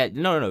 Yeah,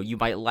 no, you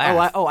might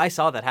laugh. I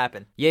saw that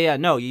happen. Yeah,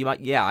 no, you might.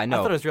 Yeah, I know.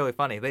 I thought it was really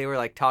funny. They were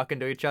like talking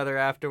to each other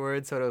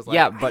afterwards, so it was like,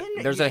 yeah, but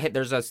there's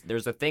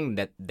a thing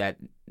that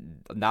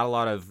not a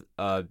lot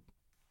of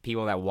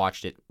people that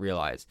watched it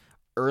realize.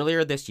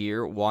 Earlier this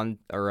year,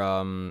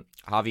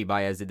 Javi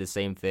Baez did the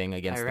same thing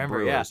against the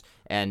Brewers,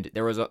 and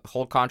there was a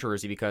whole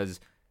controversy because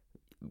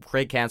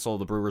Craig Cancel,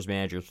 the Brewers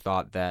manager,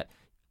 thought that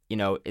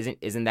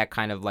isn't that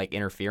kind of like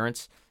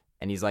interference?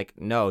 And he's like,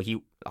 no,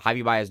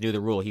 Javi Baez knew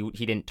the rule.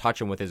 He didn't touch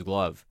him with his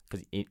glove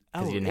because he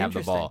didn't have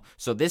the ball.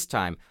 So this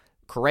time,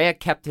 Correa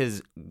kept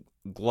his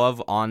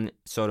glove on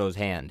Soto's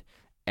hand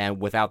and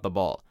without the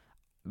ball.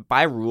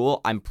 By rule,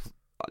 I'm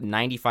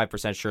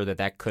 95% sure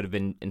that could have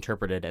been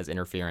interpreted as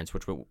interference,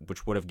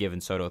 which would have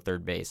given Soto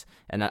third base.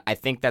 And I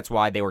think that's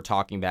why they were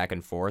talking back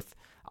and forth.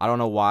 I don't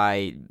know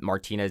why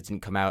Martinez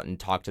didn't come out and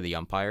talk to the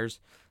umpires.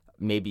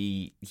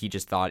 Maybe he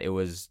just thought it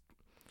was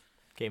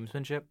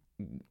gamesmanship.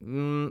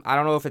 I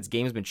don't know if it's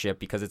gamesmanship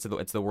because it's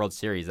the World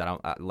Series. I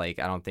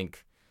don't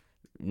think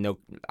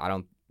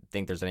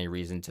there's any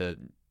reason to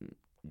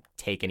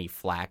take any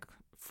flack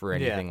for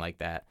anything like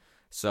that.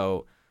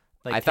 So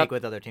I thought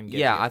what the other team gave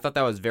you. I thought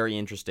that was very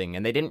interesting,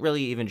 and they didn't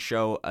really even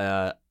show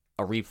a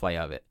replay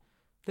of it.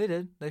 They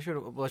did. They should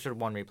have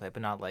one replay,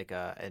 but not like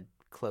a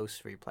close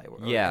replay.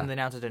 And the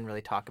announcers didn't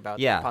really talk about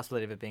the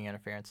possibility of it being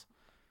interference.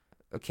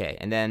 Okay,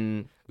 and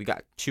then we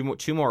got two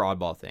more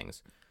oddball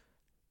things.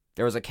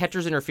 There was a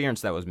catcher's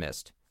interference that was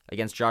missed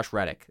against Josh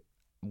Reddick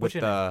with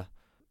I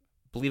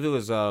believe it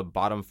was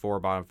bottom 4,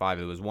 bottom 5.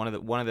 It was one of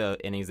the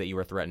innings that you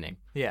were threatening.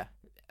 Yeah.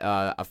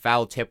 A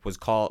foul tip was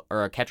called,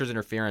 or a catcher's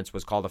interference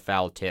was called a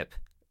foul tip,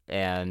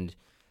 and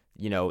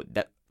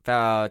that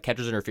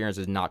catcher's interference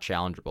is not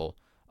challengeable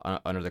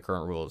under the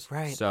current rules.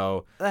 Right.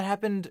 So that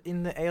happened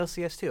in the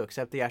ALCS too,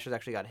 except the Astros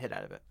actually got a hit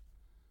out of it.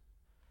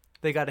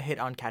 They got a hit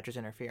on catcher's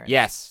interference.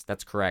 Yes,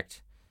 that's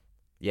correct.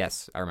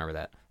 Yes, I remember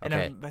that.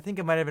 Okay. And I think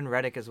it might have been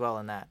Reddick as well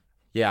in that.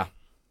 Yeah.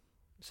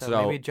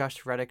 So maybe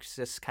Josh Reddick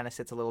just kind of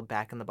sits a little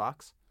back in the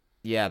box.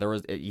 Yeah,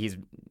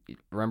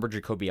 remember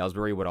Jacoby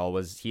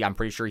Ellsbury I'm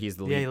pretty sure he's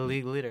the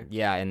league leader.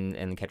 Yeah,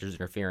 in catcher's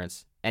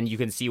interference. And you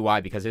can see why,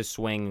 because his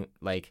swing,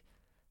 like,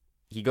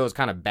 he goes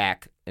kind of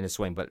back in his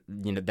swing, but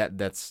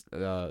that's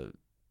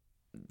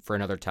for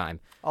another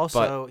time.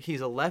 Also, he's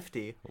a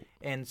lefty,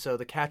 and so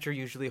the catcher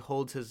usually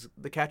holds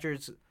the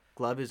catcher's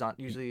glove is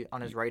usually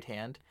on his right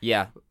hand.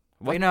 Yeah.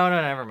 Wait, no,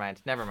 never mind.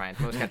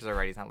 Most catchers are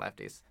righties, not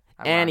lefties.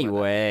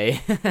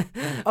 Anyway.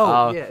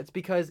 Yeah, it's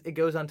because it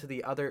goes onto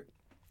the other.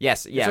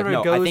 Yes, yeah. It sort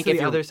of goes to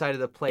the other side of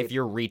the plate. If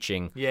you're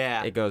reaching,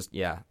 it goes.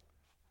 Yeah,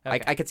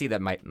 okay. I could see that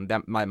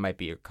might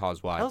be a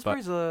cause why.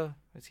 Ellsbury's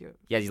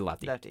he's a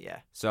lefty. Lefty, yeah.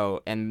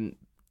 So, and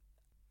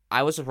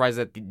I was surprised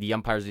that the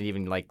umpires didn't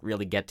even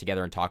really get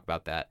together and talk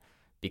about that,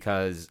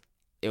 because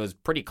it was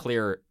pretty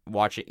clear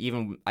watching.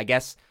 Even I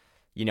guess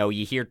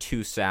you hear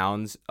two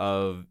sounds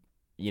of.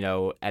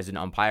 As an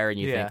umpire, and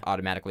you think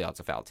automatically,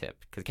 it's a foul tip,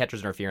 because catcher's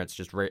interference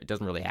it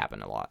doesn't really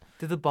happen a lot.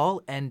 Did the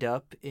ball end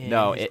up in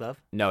his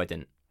glove? No, it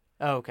didn't.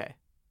 Oh, okay.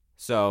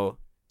 So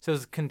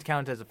it can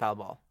count as a foul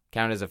ball.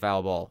 count as a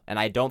foul ball. And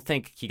I don't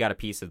think he got a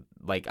piece of,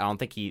 like, I don't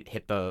think he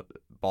hit the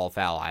ball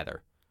foul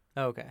either.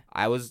 Okay.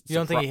 You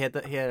don't think he hit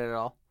it at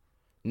all?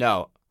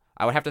 No.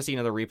 I would have to see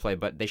another replay,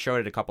 but they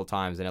showed it a couple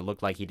times, and it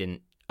looked like he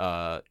didn't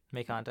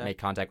Make contact. make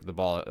contact with the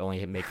ball. It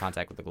only made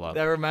contact with the glove.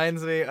 That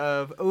reminds me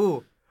of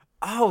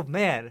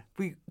man,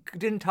 we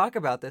didn't talk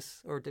about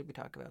this, or did we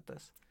talk about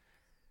this?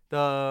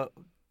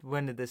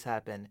 When did this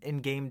happen? In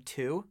Game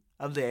 2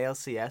 of the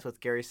ALCS with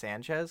Gary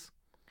Sanchez.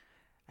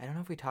 I don't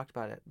know if we talked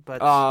about it, but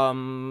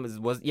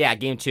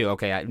Game 2.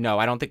 Okay, I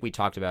don't think we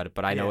talked about it,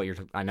 but I know what you're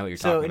talking about.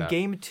 So in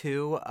Game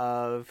 2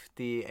 of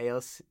the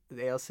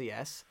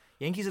ALCS,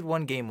 Yankees had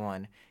won Game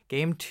 1.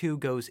 Game 2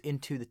 goes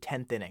into the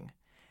 10th inning,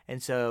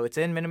 and so it's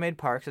in Minute Maid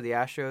Park. So the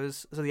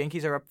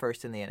Yankees are up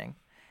first in the inning,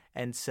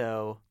 and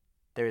so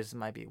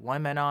might be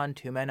 1 man on,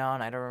 2 men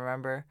on, I don't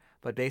remember,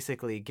 but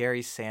basically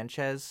Gary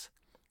Sanchez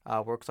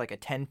works like a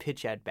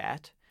 10-pitch at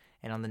bat,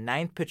 and on the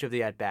 9th pitch of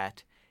the at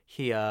bat,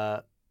 he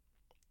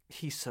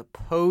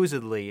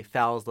supposedly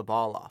fouls the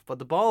ball off, but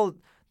the ball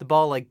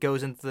like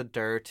goes into the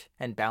dirt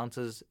and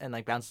bounces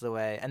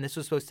away, and this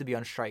was supposed to be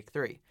on strike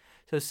 3.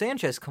 So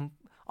Sanchez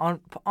on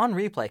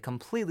replay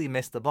completely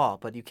missed the ball,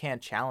 but you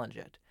can't challenge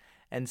it,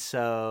 and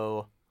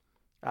so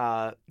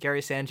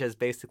Gary Sanchez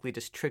basically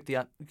just tricked the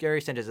ump.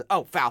 Gary Sanchez said,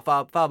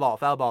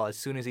 foul ball as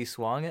soon as he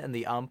swung, and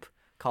the ump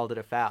called it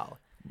a foul.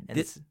 And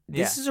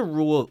this is a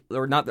rule,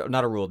 or not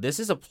a rule. This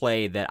is a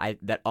play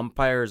that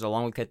umpires,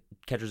 along with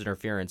catcher's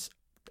interference,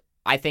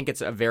 I think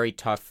it's a very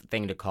tough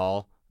thing to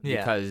call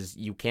because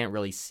you can't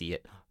really see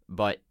it.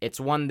 But it's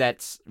one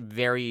that's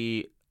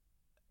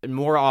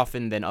more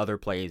often than other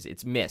plays,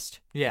 it's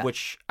missed. Yeah.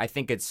 Which I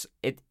think it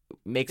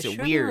makes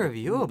it weird.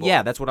 Be reviewable.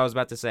 Yeah, that's what I was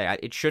about to say.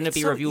 It shouldn't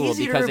be reviewable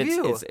because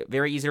it's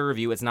very easy to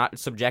review. It's not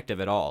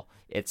subjective at all.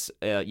 It's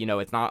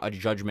it's not a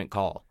judgment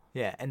call.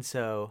 Yeah, and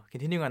so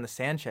continuing on the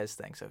Sanchez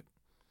thing, so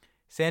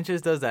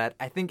Sanchez does that.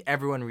 I think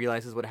everyone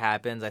realizes what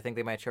happens. I think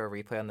they might show a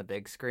replay on the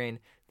big screen.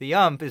 The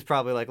ump is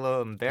probably like a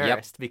little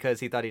embarrassed because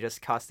he thought he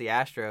just cost the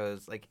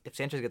Astros. Like, if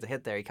Sanchez gets a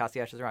hit there, he cost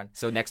the Astros a run.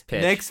 So next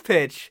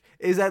pitch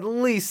is at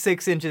least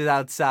 6 inches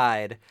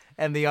outside,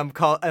 and the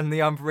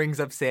ump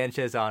rings up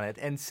Sanchez on it,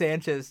 and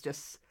Sanchez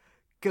just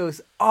goes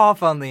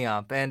off on the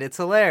ump, and it's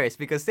hilarious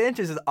because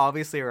Sanchez is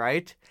obviously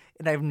right,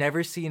 and I've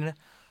never seen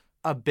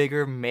a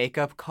bigger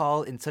makeup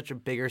call in such a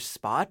bigger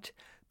spot.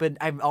 But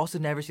I've also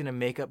never seen a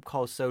makeup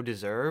call so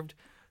deserved.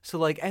 So,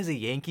 like, as a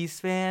Yankees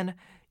fan,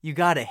 you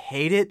gotta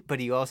hate it, but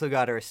you also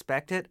gotta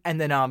respect it. And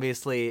then,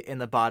 obviously, in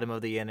the bottom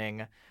of the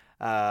inning,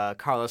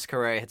 Carlos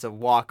Correa hits a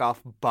walk-off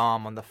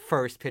bomb on the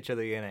first pitch of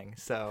the inning.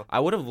 So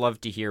I would have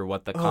loved to hear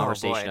what the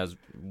conversation was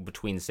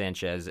between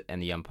Sanchez and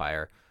the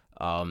umpire.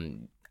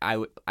 I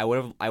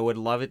would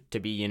love it to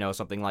be,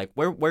 something like,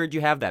 where did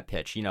you have that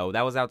pitch?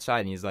 That was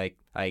outside, and he's like,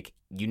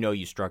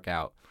 you struck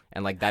out,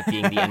 and like that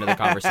being the end of the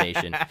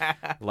conversation,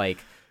 like.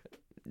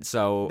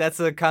 So that's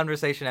a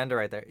conversation ender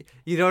right there.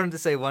 You don't have to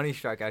say when he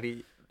struck out.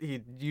 He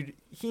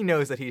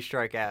knows that he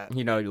struck out.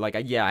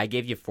 I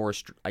gave you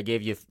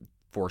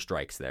four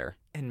strikes there.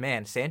 And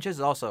man,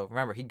 Sanchez also,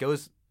 remember, he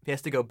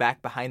has to go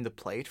back behind the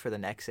plate for the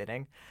next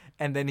inning,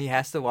 and then he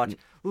has to watch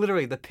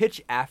literally the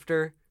pitch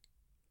after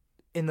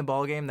in the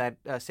ball game that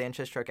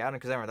Sanchez struck out.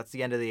 Because remember, that's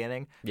the end of the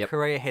inning. Yep.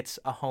 Correa hits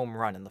a home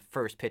run in the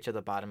first pitch of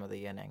the bottom of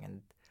the inning,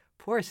 and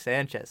poor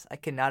Sanchez. I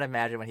cannot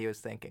imagine what he was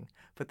thinking.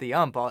 But the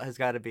ump has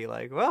got to be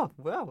like, well,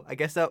 I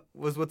guess that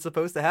was what's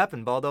supposed to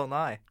happen. Ball don't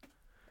lie.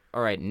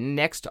 All right,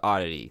 next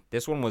oddity.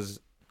 This one was,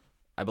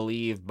 I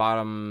believe,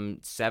 bottom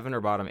 7 or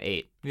bottom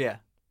 8. Yeah.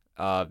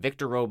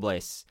 Victor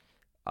Robles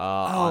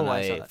on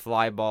a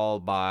fly ball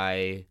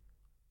by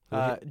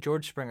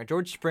George Springer.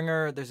 George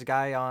Springer, there's a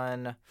guy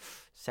on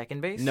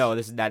second base? No,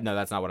 that's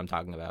not what I'm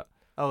talking about.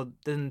 Oh,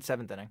 then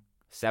 7th inning.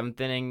 7th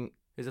inning.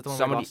 Is it the one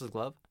where he lost his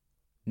glove?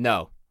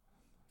 No.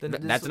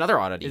 That's another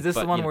oddity. Is this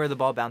the one where the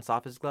ball bounced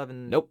off his glove?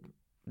 And nope.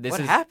 What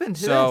happened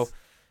to this?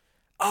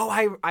 Oh,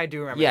 I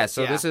do remember. Yeah,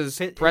 so this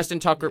is Preston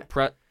Tucker,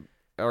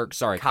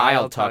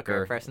 Kyle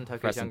Tucker. Preston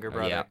Tucker's younger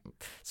brother. Yeah.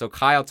 So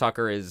Kyle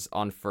Tucker is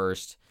on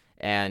first,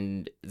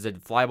 and the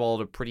fly ball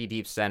to pretty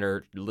deep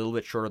center, a little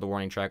bit short of the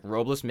warning track.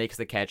 Robles makes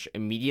the catch,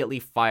 immediately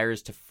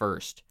fires to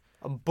first.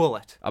 A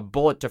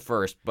bullet to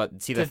first,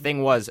 but see, the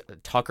thing was,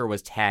 Tucker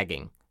was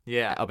tagging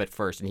up at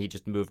first, and he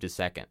just moved to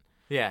second.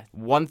 Yeah.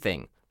 One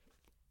thing,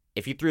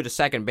 if he threw to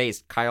second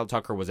base, Kyle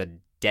Tucker was a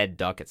dead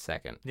duck at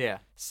second. Yeah.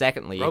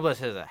 Secondly, Robles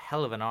has a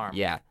hell of an arm.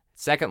 Yeah.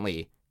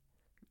 Secondly,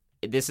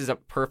 this is a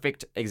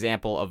perfect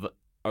example of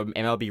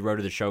MLB Road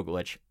to the Show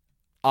glitch.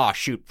 Oh,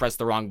 shoot, press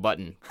the wrong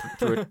button.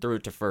 Threw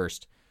it to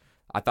first.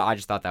 I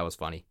just thought that was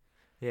funny.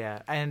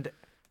 Yeah, and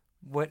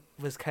what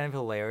was kind of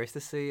hilarious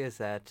to see is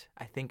that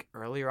I think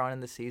earlier on in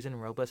the season,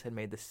 Robles had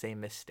made the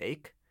same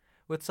mistake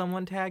with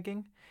someone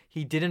tagging.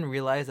 He didn't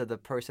realize that the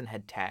person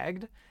had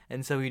tagged,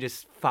 and so he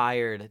just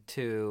fired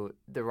to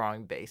the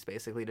wrong base,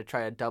 basically, to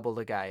try to double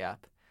the guy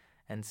up.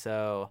 And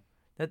so,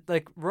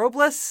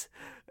 Robles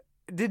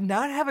did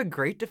not have a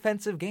great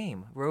defensive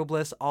game.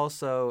 Robles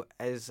also,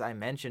 as I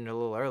mentioned a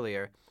little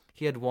earlier,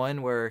 He had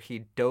one where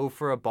he dove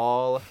for a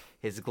ball,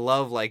 his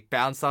glove like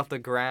bounced off the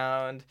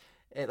ground,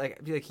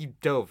 like he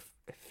dove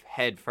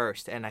head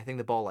first, and I think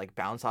the ball like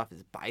bounced off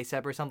his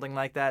bicep or something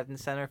like that in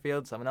center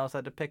field. Someone else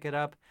had to pick it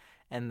up,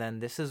 and then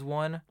this is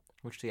one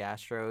which the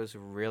Astros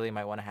really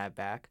might want to have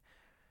back.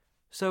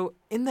 So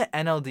in the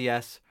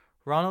NLDS,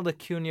 Ronald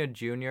Acuna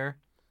Jr.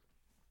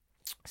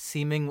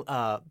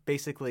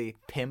 basically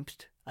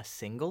pimped a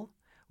single,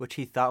 which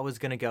he thought was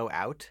going to go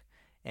out,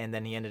 and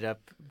then he ended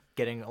up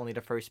getting only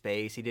to first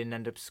base. He didn't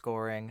end up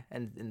scoring,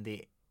 and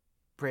the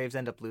Braves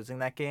end up losing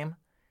that game.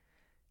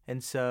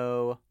 And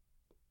so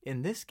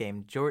in this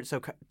game,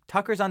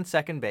 Tucker's on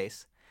second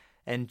base,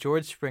 and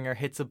George Springer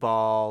hits a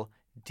ball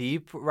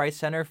deep right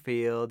center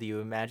field. You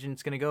imagine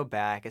it's going to go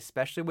back,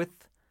 especially with,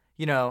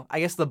 I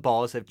guess the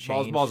balls have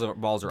changed. Balls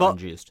are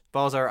unjuiced.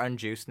 Balls are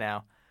unjuiced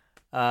now.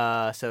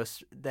 So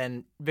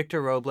then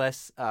Victor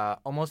Robles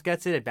almost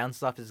gets it. It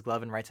bounces off his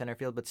glove in right center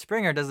field, but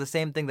Springer does the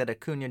same thing that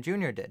Acuna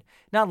Jr. did.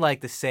 Not like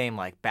the same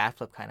like bat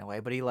flip kind of way,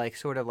 but he like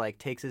sort of like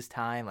takes his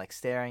time, like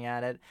staring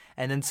at it,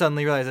 and then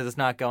suddenly realizes it's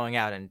not going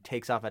out and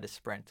takes off at a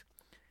sprint.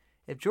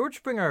 If George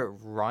Springer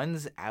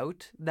runs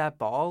out that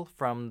ball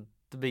from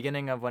the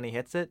beginning of when he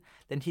hits it,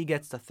 then he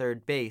gets to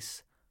third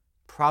base,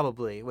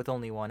 probably with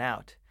only one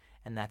out,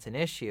 and that's an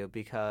issue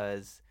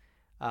because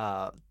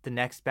the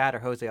next batter,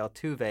 Jose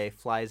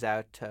Altuve, lines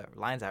out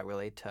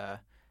to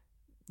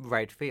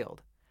right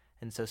field.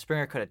 And so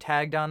Springer could have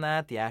tagged on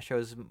that. The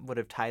Astros would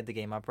have tied the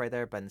game up right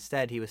there, but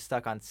instead he was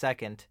stuck on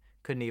second,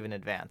 couldn't even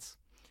advance.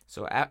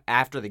 So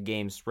after the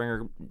game,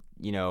 Springer,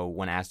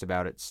 when asked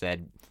about it,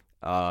 said,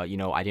 I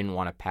didn't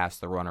want to pass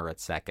the runner at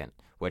second,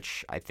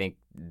 which I think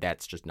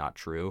that's just not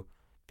true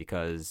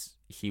because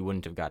he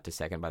wouldn't have got to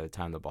second by the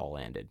time the ball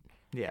landed.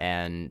 Yeah.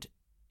 And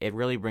it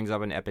really brings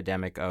up an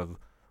epidemic of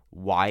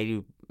why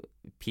do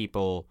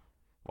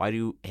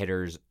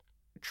hitters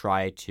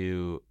try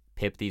to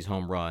pip these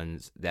home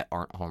runs that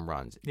aren't home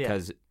runs? Yeah.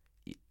 Because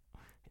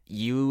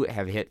you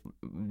have hit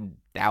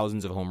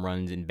thousands of home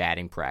runs in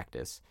batting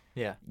practice.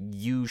 Yeah.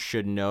 You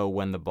should know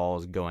when the ball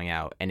is going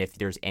out. And if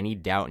there's any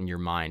doubt in your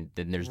mind,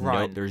 then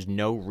there's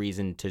no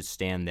reason to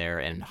stand there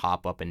and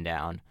hop up and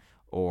down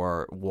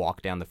or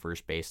walk down the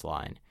first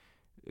baseline.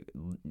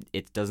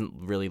 It doesn't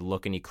really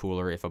look any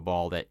cooler if a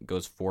ball that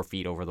goes 4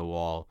 feet over the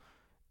wall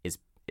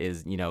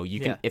is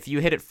can if you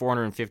hit it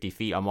 450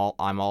 feet, I'm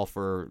all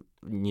for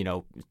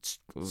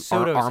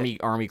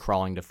army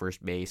crawling to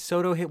first base.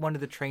 Soto hit one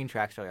of the train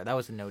tracks earlier. That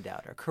was a no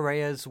doubter.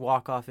 Correa's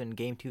walk off in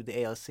Game 2 of the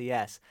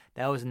ALCS.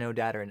 That was a no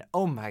doubter. And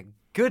oh my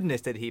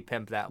goodness, did he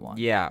pimp that one?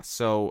 Yeah.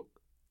 So,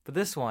 but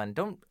this one,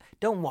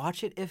 don't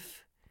watch it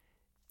if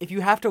you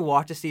have to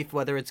watch to see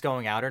whether it's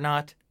going out or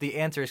not. The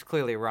answer is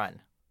clearly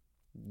run.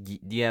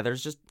 Yeah.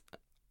 There's just,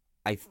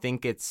 I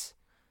think it's.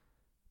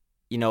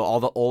 All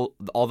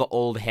the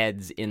old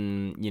heads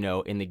in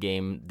the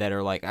game that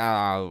are like,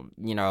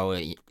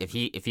 if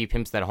he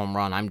pimps that home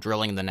run, I'm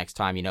drilling the next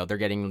time. They're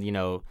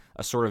getting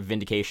a sort of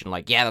vindication,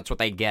 like, yeah, that's what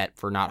they get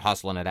for not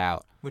hustling it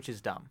out. Which is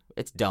dumb.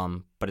 It's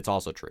dumb, but it's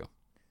also true.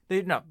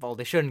 They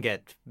shouldn't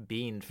get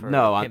beaned for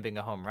pimping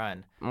a home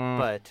run,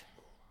 but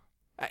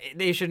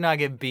they should not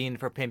get beaned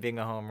for pimping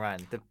a home run.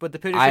 What the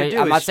pitcher should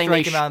do is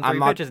strike him out in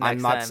 3 pitches next time.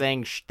 I'm not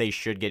saying they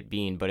should get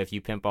beaned, but if you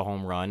pimp a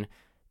home run,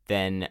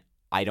 then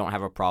I don't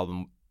have a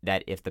problem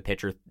that if the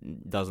pitcher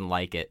doesn't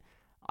like it.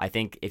 I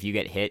think if you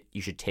get hit,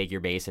 you should take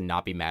your base and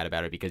not be mad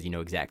about it because you know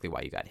exactly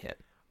why you got hit.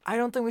 I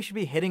don't think we should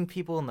be hitting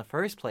people in the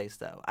first place,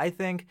 though. I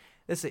think,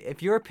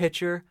 if you're a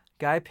pitcher,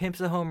 guy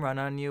pimps a home run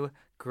on you,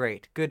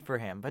 great, good for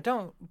him.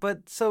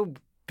 So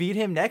beat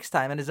him next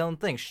time at his own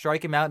thing.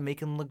 Strike him out and make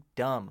him look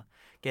dumb.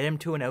 Get him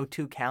to an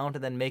 0-2 count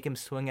and then make him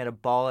swing at a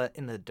ball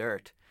in the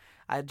dirt.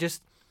 The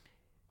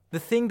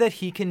thing that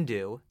he can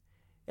do.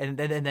 And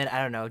then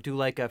I don't know, do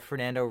like a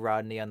Fernando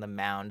Rodney on the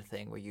mound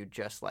thing where you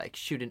just like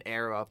shoot an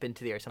arrow up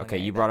into the air or something. Okay,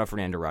 like you brought up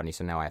Fernando Rodney,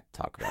 so now I have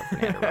to talk about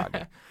Fernando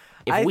Rodney.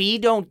 If we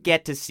don't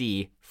get to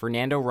see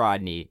Fernando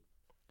Rodney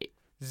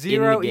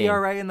 0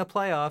 ERA in the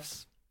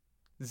playoffs,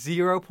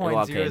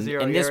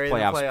 0.00 in this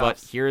playoffs,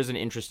 but here's an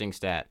interesting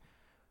stat.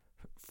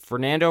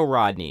 Fernando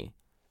Rodney,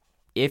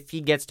 if he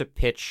gets to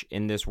pitch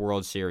in this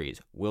World Series,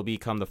 will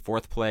become the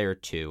fourth player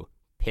to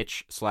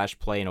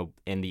pitch/play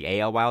in the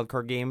AL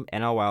wildcard game,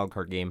 NL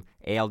wildcard game,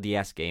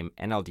 ALDS game,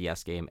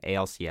 NLDS game,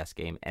 ALCS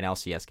game,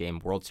 NLCS game,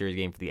 World Series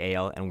game for the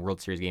AL, and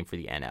World Series game for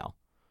the NL.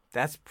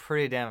 That's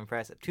pretty damn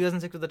impressive.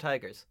 2006 with the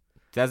Tigers.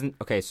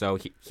 So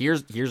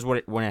here's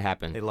when it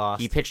happened. They lost.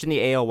 He pitched in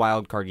the AL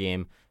wildcard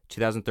game,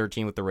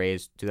 2013 with the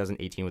Rays,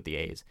 2018 with the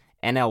A's.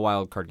 NL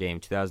wildcard game,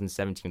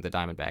 2017 with the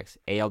Diamondbacks.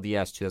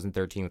 ALDS,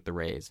 2013 with the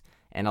Rays.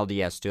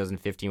 NLDS,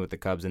 2015 with the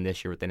Cubs, and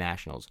this year with the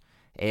Nationals.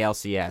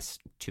 ALCS,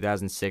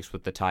 2006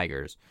 with the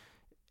Tigers.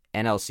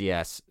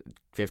 NLCS,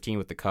 15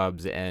 with the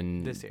Cubs,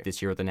 and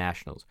this year with the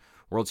Nationals.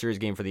 World Series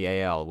game for the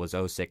AL was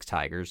 06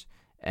 Tigers.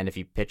 And if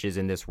he pitches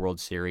in this World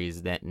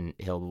Series, then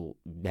he'll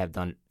have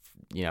done,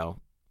 He'll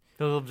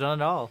have done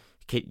it all.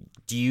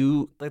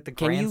 Like the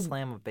Grand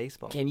Slam of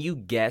baseball. Can you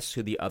guess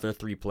who the other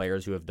 3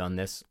 players who have done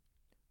this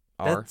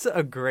are? That's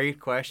a great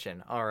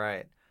question. All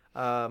right.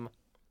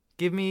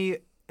 Give me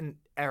an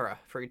era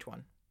for each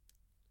one.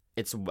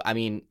 I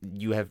mean,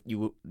 you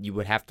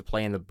would have to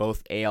play in the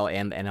both AL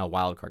and the NL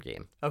wildcard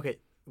game. Okay,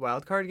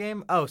 wild card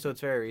game. Oh, so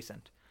it's very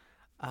recent.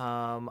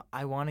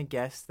 I want to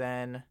guess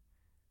then.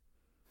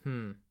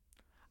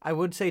 I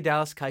would say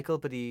Dallas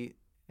Keuchel, but he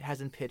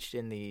hasn't pitched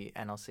in the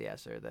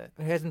NLCS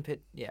he hasn't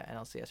pitched. Yeah,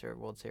 NLCS or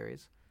World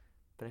Series,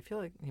 but I feel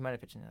like he might have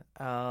pitched in it.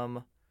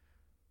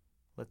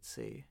 Let's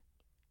see.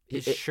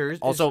 Is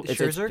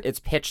Scherzer? It's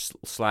pitch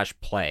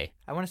 / play.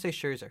 I want to say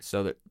Scherzer.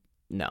 So that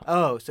no.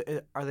 Oh, so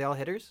are they all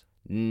hitters?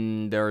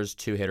 There's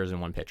 2 hitters and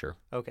 1 pitcher.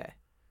 Okay.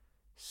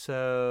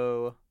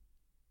 So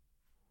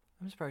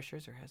I'm surprised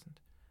Scherzer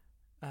hasn't.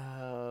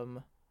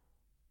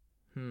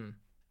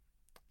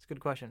 It's a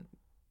good question.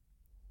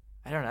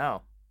 I don't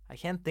know. I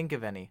can't think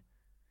of any.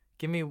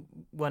 Give me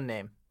one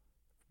name.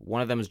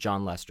 One of them is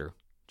John Lester.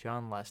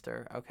 John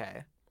Lester.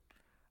 Okay.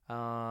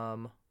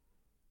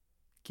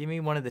 Give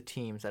me one of the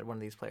teams that one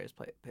of these players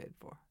played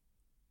for.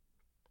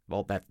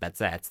 Well, that's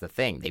the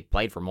thing. They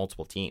played for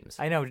multiple teams.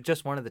 I know,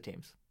 just one of the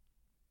teams.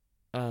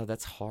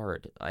 That's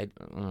hard. I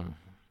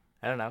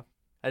don't know.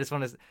 I just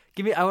want to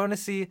give me. I want to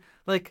see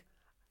like.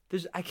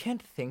 I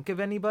can't think of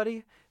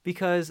anybody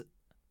because.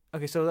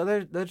 Okay, so the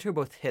other two are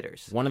both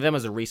hitters. One of them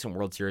is a recent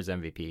World Series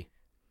MVP.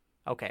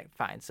 Okay,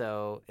 fine.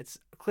 So it's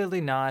clearly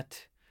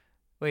not.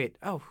 Wait.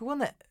 Oh, who won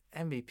the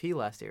MVP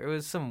last year? It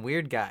was some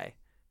weird guy.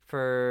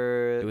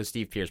 It was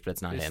Steve Pearce, but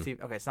it's not him.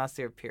 Okay, it's not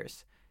Steve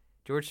Pearce.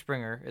 George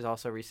Springer is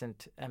also a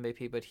recent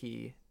MVP, but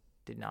he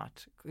did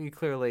not. He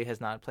clearly has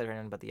not played for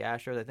anyone but the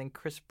Astros. I think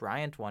Chris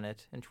Bryant won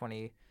it in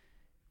 20.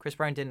 Chris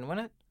Bryant didn't win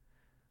it?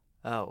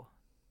 Oh,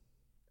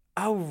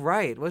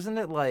 right. Wasn't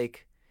it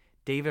like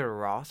David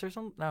Ross or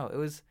something? No, it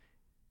was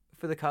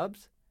for the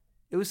Cubs.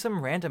 It was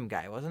some random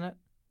guy, wasn't it?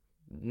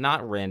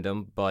 Not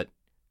random, but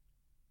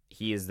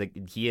he is the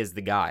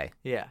guy.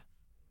 Yeah.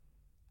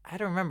 I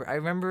don't remember. I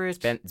remember it's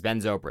Ben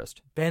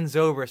Zobrist. Ben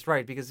Zobrist,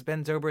 right, because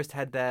Ben Zobrist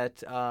had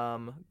that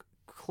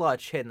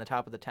clutch hit in the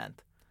top of the 10th.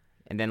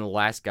 And then the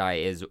last guy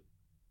is,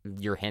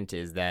 your hint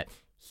is that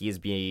he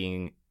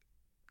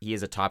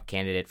is a top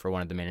candidate for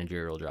one of the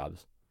managerial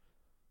jobs.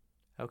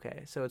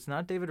 Okay, so it's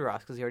not David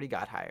Ross because he already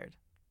got hired,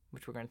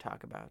 which we're going to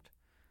talk about.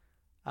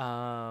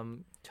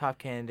 Top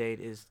candidate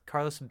is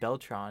Carlos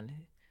Beltran,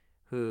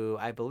 who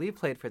I believe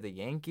played for the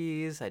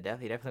Yankees. He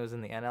definitely was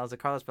in the NL. Is it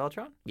Carlos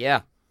Beltran?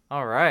 Yeah.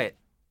 All right.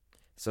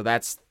 So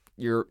that's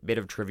your bit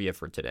of trivia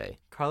for today.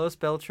 Carlos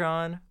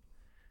Beltran,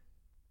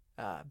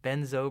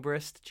 Ben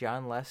Zobrist,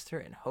 John Lester,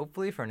 and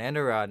hopefully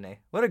Fernando Rodney.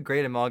 What a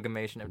great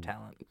amalgamation of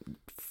talent.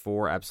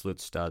 4 absolute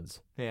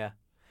studs. Yeah.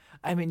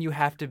 I mean, you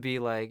have to be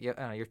like, you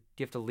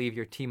have to leave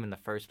your team in the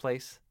first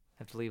place. You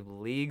have to leave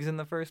leagues in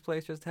the first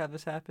place just to have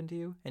this happen to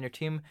you. And your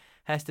team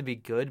has to be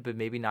good, but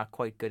maybe not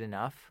quite good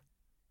enough.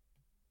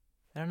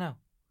 I don't know.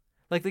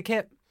 Like, you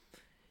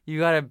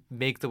got to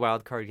make the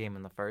wild card game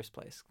in the first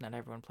place. Not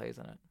everyone plays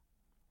in it.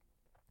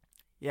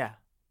 Yeah.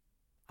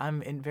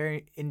 I'm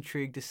very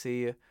intrigued to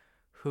see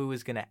who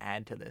is going to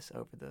add to this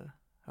over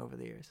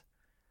the years.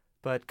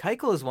 But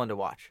Keuchel is one to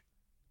watch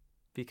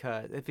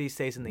because if he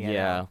stays in the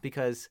NL.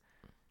 Because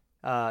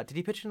did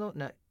he pitch in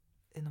the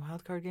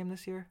wild card game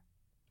this year?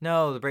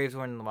 No, the Braves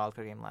weren't in the wild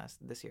card game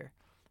this year.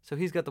 So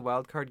he's got the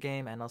wild card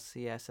game,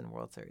 NLCS, and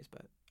World Series.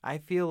 But I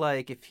feel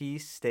like if he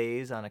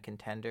stays on a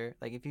contender,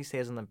 like if he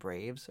stays on the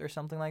Braves or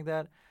something like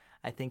that,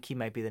 I think he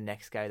might be the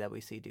next guy that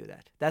we see do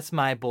that. That's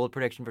my bold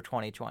prediction for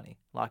 2020.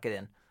 Lock it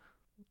in.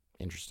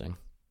 Interesting.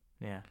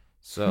 Yeah.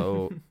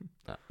 So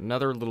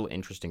another little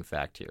interesting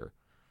fact here.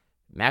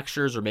 Max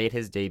Scherzer made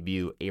his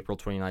debut April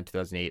 29,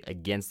 2008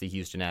 against the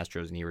Houston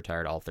Astros, and he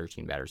retired all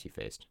 13 batters he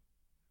faced.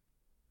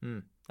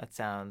 That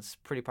sounds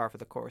pretty par for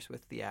the course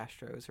with the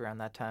Astros around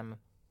that time.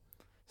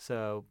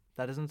 So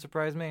that doesn't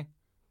surprise me.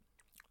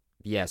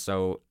 Yeah,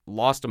 so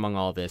lost among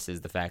all this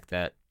is the fact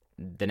that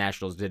the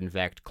Nationals did, in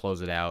fact,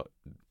 close it out,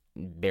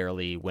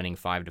 barely winning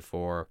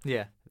 5-4.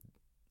 Yeah.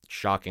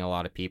 Shocking a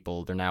lot of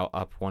people. They're now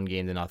up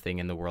 1-0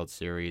 in the World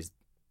Series.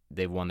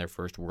 They've won their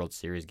first World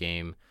Series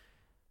game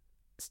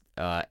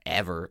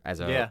ever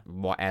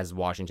as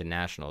Washington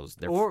Nationals.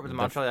 Or the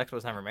Montreal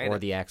Expos never made it. Or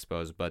the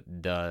Expos, but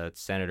the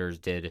Senators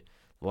did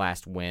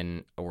last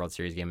win a World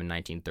Series game in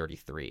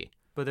 1933.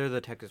 But they're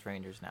the Texas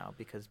Rangers now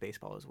because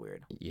baseball is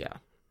weird. Yeah.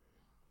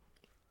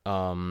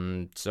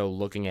 So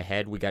looking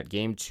ahead, we got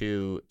Game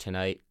 2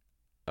 tonight.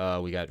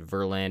 We got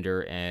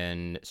Verlander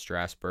and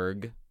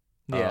Strasburg.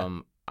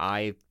 Yeah.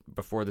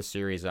 Before the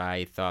series,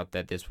 I thought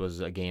that this was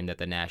a game that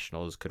the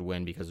Nationals could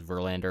win because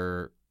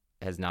Verlander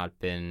has not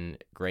been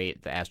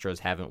great. The Astros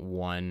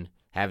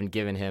haven't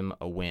given him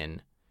a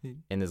win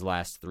in his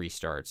last 3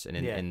 starts and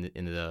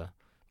in the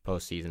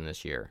postseason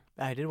this year.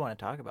 I did want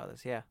to talk about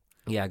this, yeah.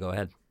 Yeah, go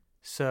ahead.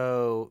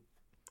 So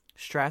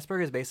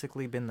Strasburg has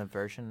basically been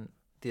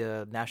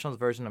the Nationals'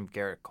 version of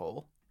Garrett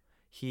Cole.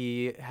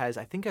 He has,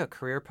 I think, a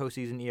career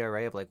postseason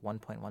ERA of like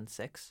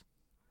 1.16.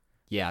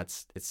 Yeah,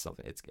 it's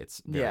something.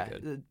 It's very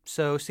good.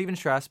 So Steven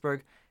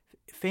Strasburg,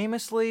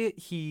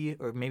 famously,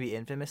 or maybe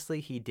infamously,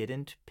 he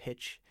didn't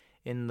pitch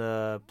in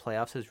the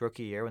playoffs his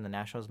rookie year when the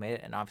Nationals made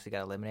it, and obviously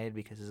got eliminated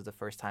because this is the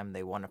first time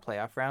they won a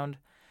playoff round,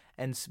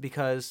 and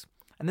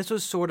this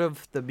was sort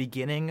of the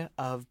beginning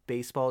of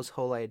baseball's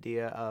whole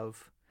idea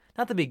of,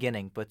 not the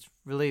beginning, but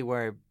really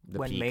where The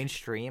went peak.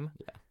 mainstream.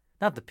 Yeah.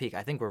 Not the peak.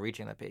 I think we're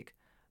reaching the peak,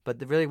 but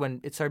really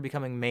when it started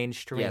becoming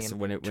mainstream. Yes,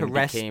 when it to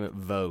rest became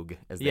vogue,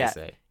 as Yeah. they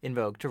say. in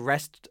vogue to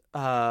rest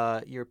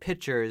your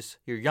pitchers,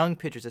 your young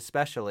pitchers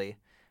especially,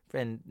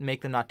 and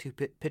make them not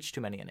pitch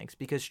too many innings.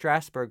 Because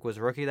Strasburg was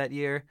a rookie that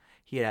year.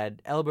 He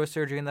had elbow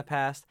surgery in the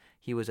past.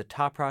 He was a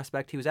top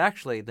prospect. He was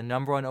actually the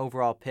number 1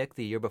 overall pick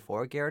the year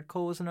before Garrett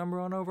Cole was the number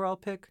 1 overall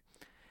pick.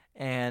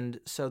 And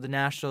so the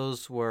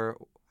Nationals were,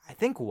 I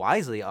think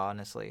wisely,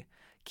 honestly,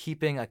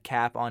 keeping a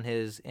cap on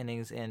his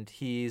innings, and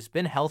he's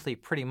been healthy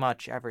pretty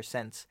much ever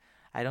since.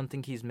 I don't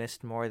think he's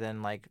missed more than,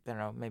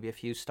 maybe a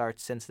few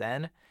starts since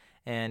then.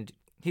 And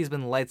he's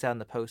been lights out in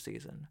the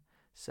postseason.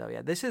 So,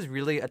 yeah, this is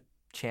really a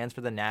chance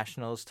for the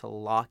Nationals to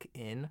lock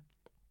in.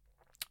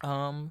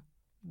 I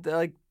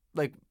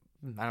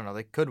don't know,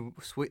 they could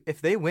if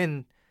they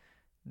win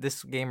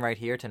this game right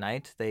here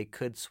tonight, they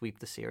could sweep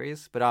the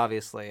series. But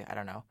obviously, I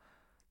don't know.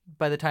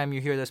 By the time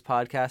you hear this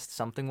podcast,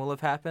 something will have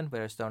happened, but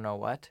I just don't know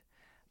what.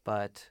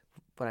 But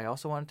what I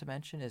also wanted to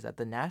mention is that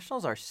the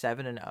Nationals are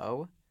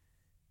 7-0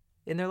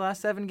 in their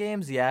last 7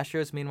 games. The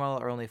Astros, meanwhile,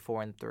 are only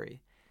 4-3.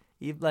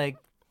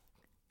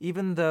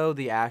 Even though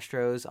the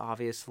Astros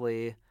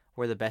obviously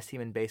were the best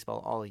team in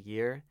baseball all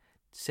year,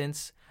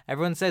 since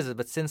everyone says it,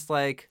 but since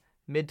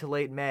mid to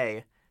late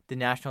May, the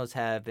Nationals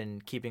have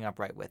been keeping up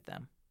right with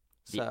them.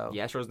 So The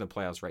Astros in the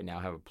playoffs right now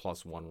have a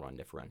 +1 run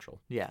differential.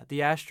 yeah,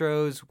 the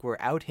Astros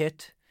were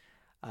out-hit,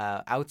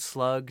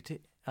 outslugged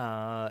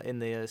in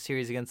the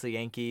series against the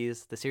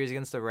Yankees. The series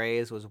against the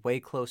Rays was way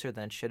closer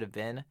than it should have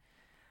been.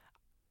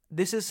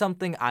 This is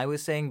something I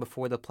was saying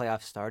before the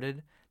playoffs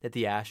started, that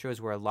the Astros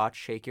were a lot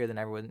shakier than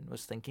everyone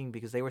was thinking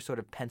because they were sort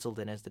of penciled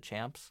in as the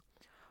champs.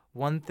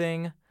 One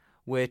thing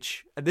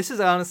this is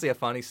honestly a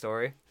funny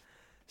story.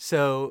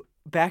 So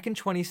back in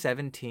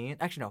 2017,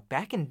 actually no,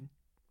 back in,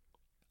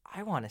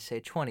 I want to say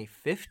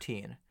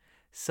 2015,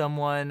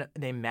 someone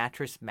named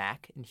Mattress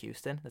Mac in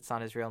Houston, that's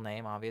not his real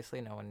name, obviously,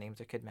 no one names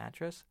their kid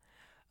Mattress,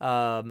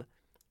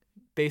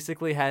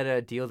 basically had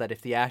a deal that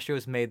if the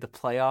Astros made the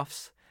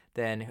playoffs,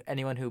 then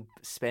anyone who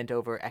spent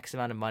over X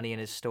amount of money in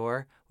his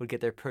store would get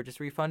their purchase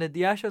refunded.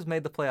 The Astros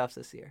made the playoffs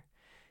this year.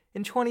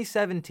 In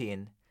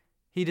 2017,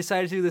 he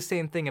decided to do the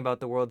same thing about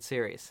the World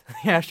Series.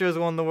 The Astros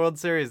won the World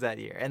Series that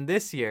year. And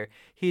this year,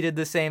 he did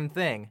the same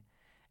thing.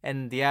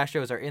 And the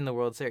Astros are in the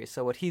World Series.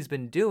 So what he's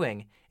been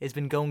doing is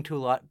been going to a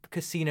lot of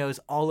casinos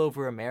all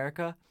over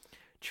America,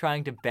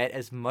 trying to bet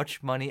as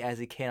much money as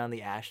he can on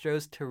the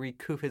Astros to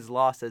recoup his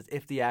losses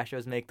if the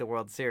Astros make the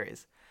World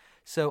Series.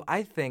 So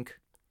I think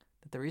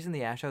that the reason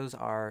the Astros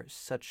are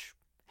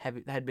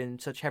had been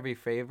such heavy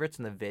favorites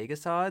in the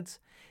Vegas odds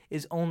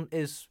is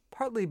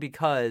partly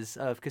because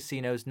of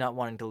casinos not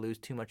wanting to lose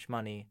too much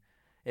money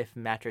if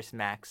Mattress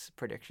Mac's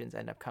predictions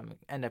end up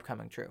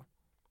coming true.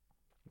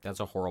 That's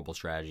a horrible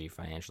strategy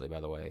financially, by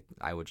the way.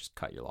 I would just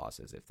cut your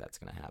losses if that's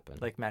going to happen.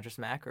 Like Mattress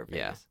Mac or Vegas?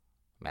 Yeah.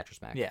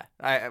 Mattress Mac. Yeah.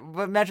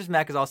 But Mattress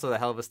Mac is also a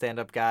hell of a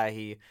stand-up guy.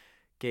 He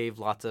gave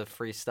lots of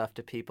free stuff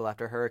to people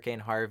after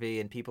Hurricane Harvey,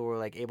 and people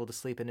were able to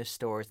sleep in his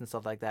stores and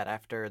stuff like that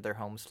after their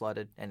homes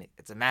flooded. And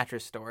it's a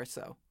mattress store,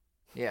 so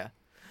yeah,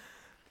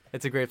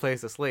 it's a great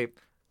place to sleep.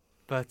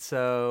 But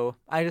so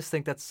I just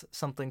think that's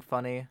something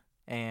funny.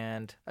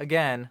 And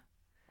again,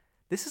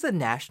 this is a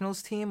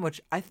Nationals team, which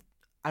I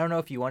don't know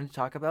if you wanted to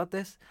talk about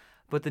this,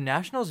 but the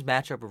Nationals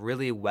match up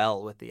really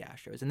well with the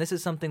Astros. And this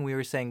is something we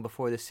were saying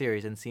before the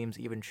series and seems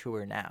even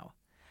truer now.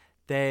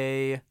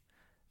 The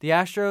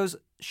Astros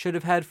should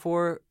have had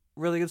 4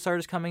 really good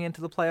starters coming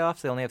into the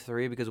playoffs. They only have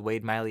 3 because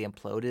Wade Miley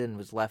imploded and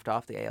was left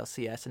off the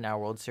ALCS and now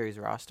World Series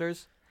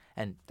rosters.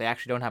 And they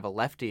actually don't have a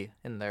lefty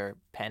in their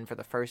pen for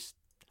the first...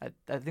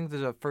 I think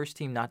there's a first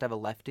team not to have a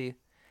lefty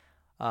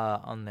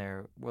on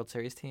their World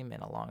Series team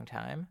in a long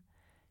time.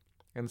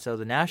 And so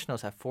the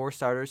Nationals have 4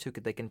 starters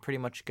they can pretty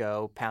much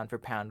go pound for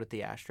pound with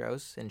the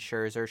Astros in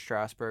Scherzer,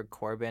 Strasburg,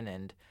 Corbin,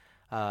 and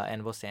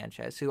Anibal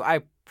Sanchez, who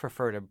I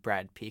prefer to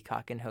Brad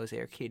Peacock and Jose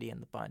Urquidy in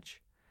the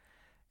bunch.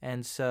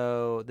 And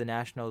so the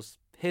Nationals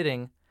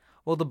hitting,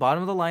 well, the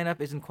bottom of the lineup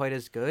isn't quite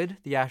as good.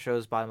 The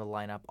Astros' bottom of the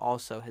lineup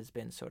also has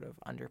been sort of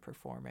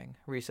underperforming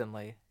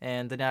recently.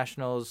 And the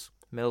Nationals'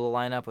 middle of the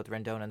lineup with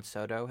Rendon and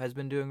Soto has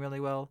been doing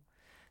really well.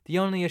 The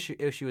only issue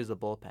is the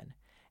bullpen.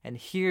 And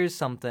here's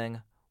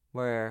something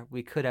where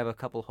we could have a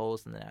couple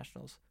holes in the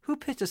Nationals. Who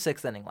pitched a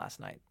 6th inning last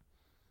night?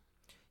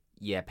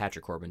 Yeah,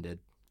 Patrick Corbin did.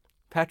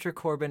 Patrick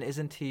Corbin,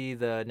 isn't he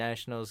the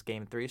Nationals'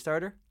 Game 3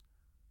 starter?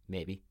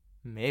 Maybe.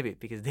 Maybe,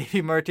 because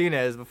Davey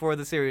Martinez, before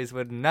the series,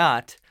 would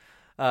not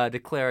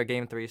declare a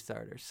Game 3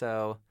 starter.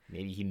 So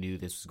Maybe he knew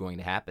this was going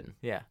to happen.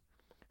 yeah.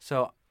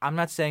 So I'm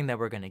not saying that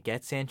we're going to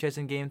get Sanchez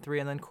in Game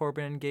 3 and then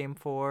Corbin in Game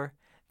 4.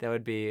 That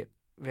would be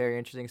very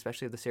interesting,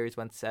 especially if the series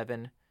went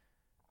 7.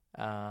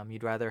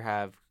 You'd rather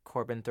have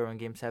Corbin throw in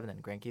Game 7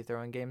 than Greinke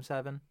throw in Game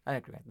 7.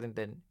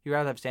 Then you'd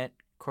rather have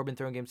Corbin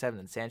throw in Game 7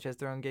 than Sanchez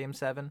throw in Game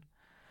 7.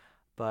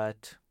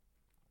 But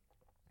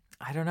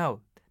I don't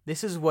know.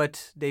 This is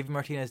what David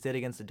Martinez did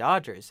against the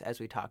Dodgers, as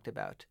we talked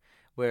about,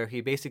 where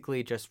he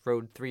basically just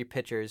rode 3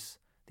 pitchers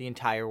the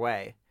entire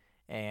way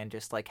and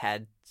just like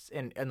had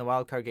in the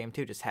wild card game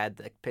too, just had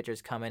the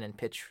pitchers come in and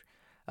pitch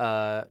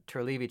to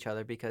relieve each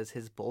other because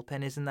his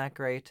bullpen isn't that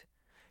great.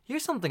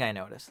 Here's something I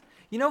noticed.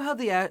 You know how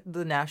the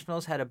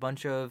Nationals had a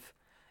bunch of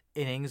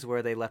innings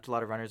where they left a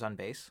lot of runners on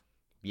base,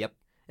 Yep.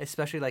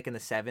 especially like in the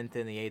 7th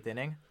and the 8th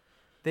inning.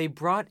 They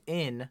brought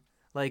in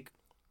like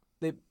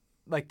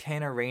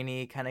Tanner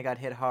Rainey kind of got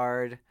hit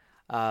hard.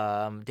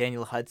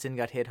 Daniel Hudson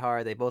got hit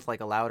hard. They both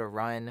like allowed a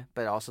run,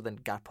 but also then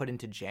got put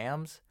into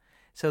jams.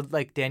 So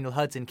like Daniel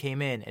Hudson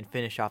came in and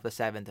finished off the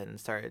 7th and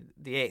started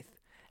the 8th,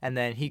 and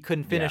then he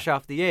couldn't finish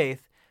off the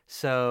 8th,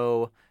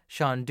 so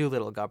Sean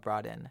Doolittle got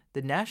brought in.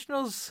 The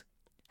Nationals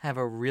have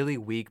a really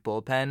weak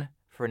bullpen,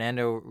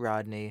 Fernando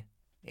Rodney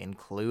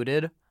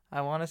included, I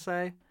want to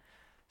say.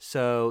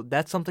 So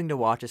that's something to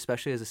watch,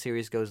 especially as the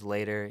series goes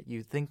later.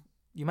 You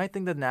might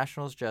think the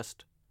Nationals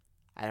just,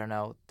 I don't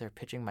know, their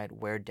pitching might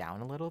wear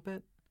down a little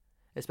bit,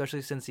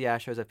 especially since the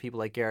Astros have people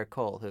like Garrett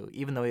Cole, who,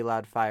 even though he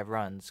allowed 5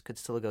 runs, could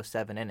still go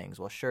 7 innings,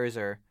 while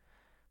Scherzer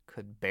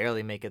could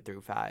barely make it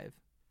through 5,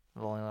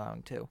 only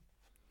allowing 2.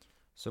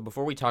 So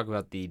before we talk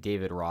about the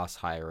David Ross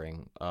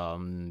hiring,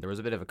 there was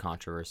a bit of a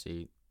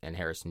controversy. And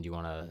Harrison, do you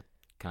want to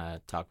kind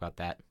of talk about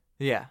that?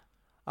 Yeah.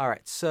 All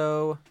right.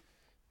 So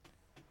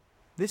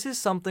this is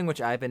something which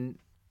I've been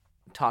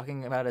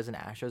talking about as an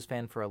Astros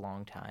fan for a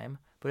long time.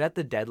 But at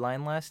the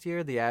deadline last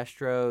year, the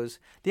Astros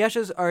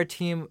are a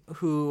team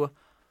who,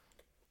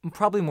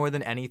 probably more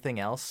than anything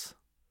else,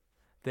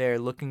 they're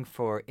looking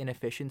for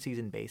inefficiencies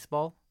in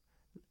baseball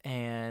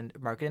and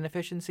market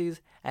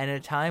inefficiencies. And at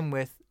a time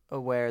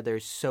where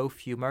there's so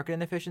few market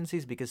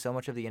inefficiencies because so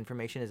much of the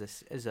information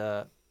is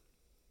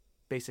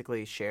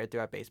basically shared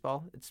throughout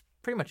baseball, it's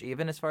pretty much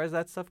even as far as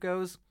that stuff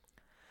goes.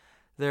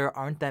 There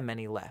aren't that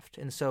many left.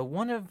 And so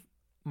one of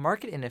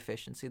market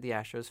inefficiency the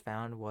Astros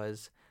found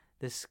was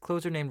this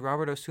closer named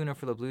Robert Osuna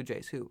for the Blue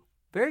Jays, who,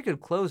 very good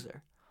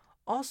closer,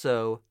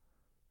 also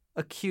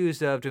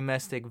accused of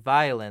domestic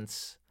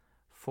violence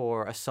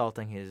for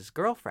assaulting his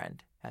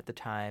girlfriend at the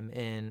time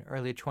in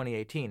early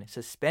 2018,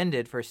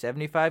 suspended for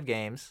 75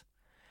 games.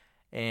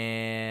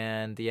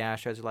 And the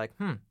Astros are like,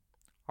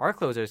 our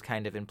closer is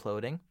kind of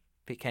imploding.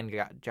 Ken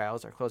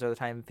Giles, our closer at the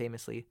time,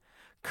 famously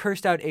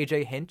cursed out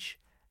A.J. Hinch,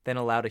 then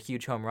allowed a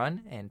huge home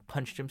run and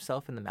punched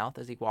himself in the mouth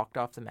as he walked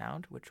off the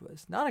mound, which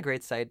was not a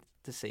great sight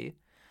to see.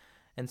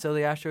 And so the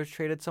Astros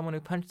traded someone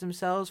who punched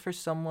themselves for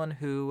someone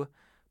who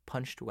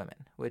punched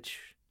women,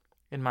 which,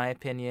 in my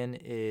opinion,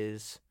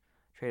 is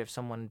a trade of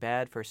someone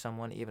bad for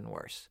someone even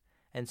worse.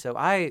 And so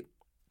I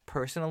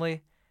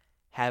personally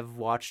have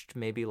watched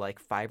maybe like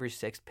 5 or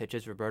 6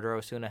 pitches Roberto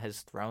Osuna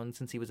has thrown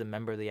since he was a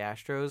member of the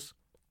Astros.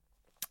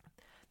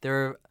 There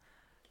are,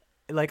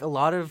 like, a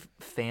lot of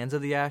fans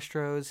of the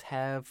Astros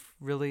have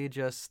really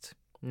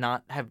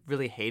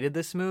hated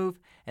this move,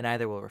 and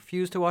either will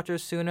refuse to watch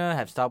Osuna,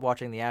 have stopped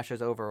watching the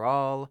Astros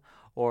overall,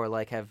 or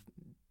like have,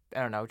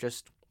 I don't know,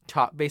 just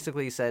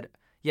basically said,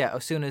 yeah,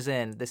 Osuna's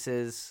in. This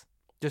is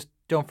just,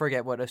 don't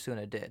forget what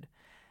Osuna did.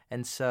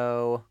 And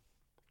so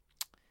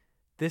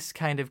this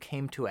kind of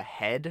came to a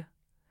head,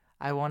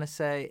 I want to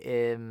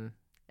say,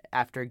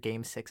 after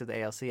Game 6 of the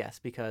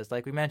ALCS, because,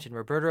 like we mentioned,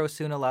 Roberto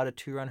Osuna allowed a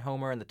 2-run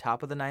homer in the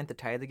top of the 9th to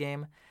tie the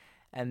game,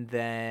 and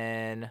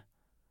then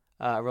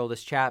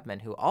Aroldis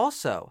Chapman, who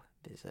also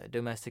is a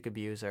domestic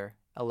abuser,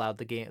 allowed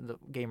the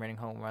game-winning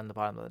home run in the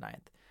bottom of the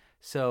 9th.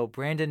 So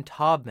Brandon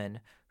Taubman,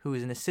 who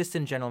is an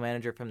assistant general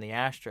manager from the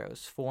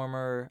Astros,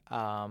 former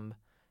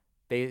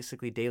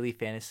basically daily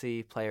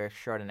fantasy player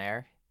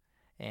extraordinaire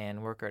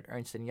and worker at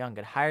Ernst & Young,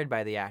 got hired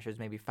by the Astros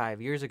maybe 5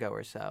 years ago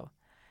or so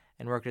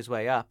and worked his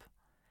way up.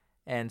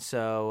 And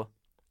so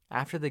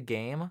after the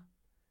game,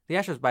 the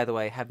Astros, by the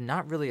way, have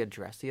not really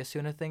addressed the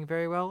Osuna thing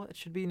very well, it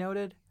should be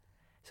noted.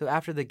 So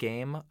after the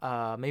game,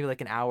 maybe like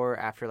an hour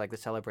after like the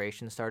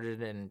celebration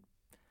started, and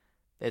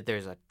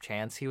there's a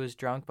chance he was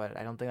drunk, but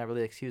I don't think that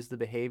really excused the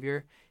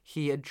behavior,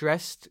 he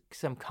addressed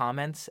some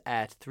comments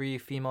at 3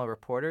 female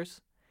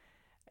reporters,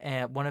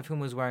 and one of whom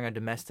was wearing a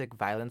domestic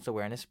violence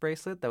awareness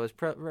bracelet that was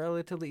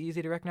relatively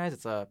easy to recognize.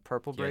 It's a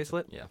purple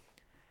bracelet. Yeah.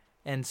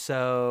 And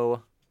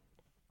so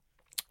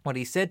what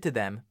he said to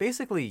them,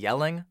 basically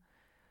yelling,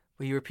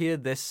 he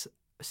repeated this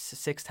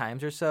 6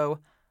 times or so,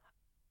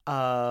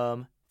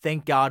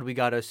 thank God we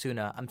got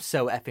Osuna. I'm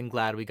so effing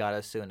glad we got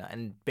Osuna.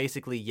 And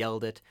basically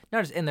yelled it,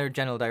 not just in their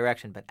general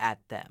direction, but at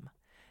them.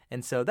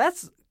 And so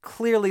that's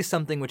clearly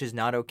something which is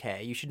not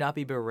okay. You should not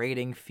be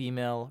berating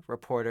female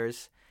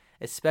reporters,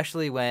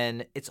 especially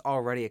when it's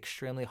already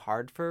extremely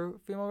hard for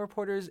female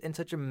reporters in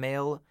such a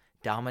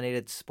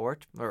male-dominated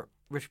sport, or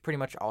pretty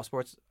much all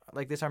sports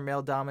like this are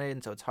male-dominated,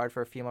 and so it's hard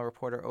for a female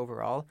reporter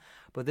overall.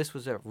 But this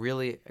was a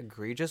really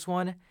egregious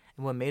one,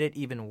 and what made it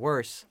even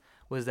worse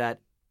was that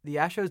the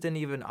Astros didn't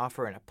even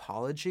offer an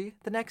apology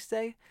the next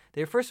day.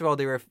 First of all,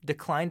 they were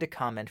declined to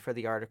comment for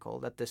the article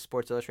that the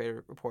Sports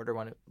Illustrated reporter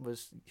one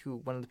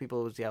of the people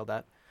who was yelled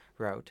at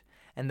wrote,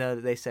 and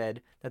they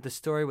said that the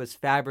story was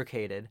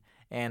fabricated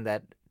and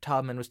that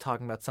Todman was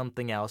talking about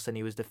something else and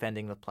he was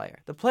defending the player.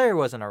 The player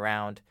wasn't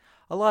around.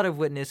 A lot of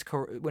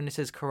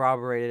witnesses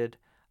corroborated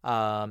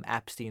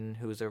Epstein,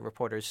 who was a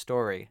reporter's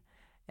story.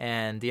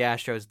 And the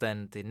Astros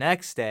then the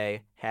next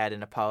day had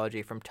an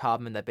apology from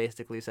Todman that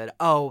basically said,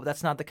 "Oh,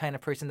 that's not the kind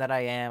of person that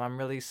I am. I'm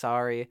really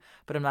sorry,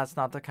 but that's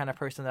not the kind of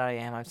person that I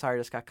am. I'm sorry, I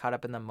just got caught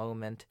up in the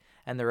moment."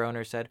 And their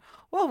owner said,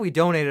 "Well, we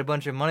donated a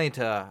bunch of money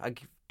to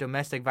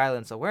domestic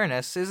violence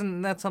awareness.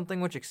 Isn't that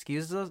something which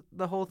excuses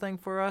the whole thing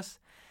for us?"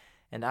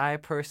 And I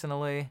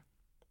personally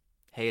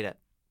hate it.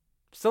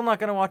 Still not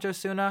going to watch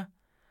Osuna.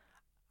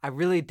 I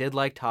really did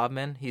like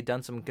Todman. He'd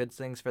done some good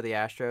things for the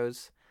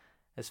Astros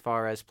as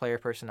far as player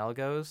personnel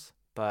goes,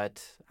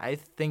 but I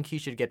think he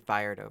should get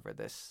fired over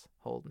this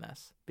whole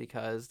mess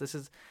because this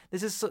is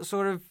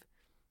sort of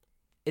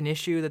an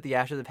issue that the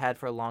Astros have had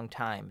for a long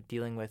time,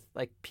 dealing with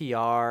like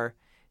PR,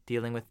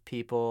 dealing with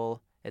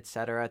people, et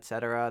cetera, et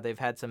cetera. They've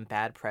had some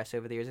bad press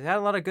over the years. They've had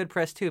a lot of good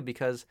press too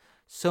because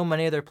so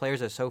many of their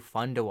players are so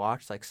fun to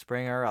watch, like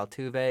Springer,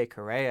 Altuve,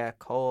 Correa,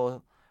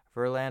 Cole,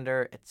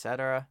 Verlander, et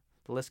cetera.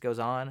 The list goes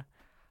on.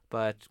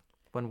 But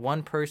when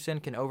one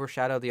person can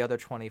overshadow the other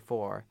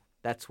 24,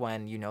 that's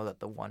when you know that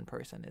the one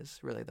person is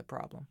really the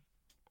problem.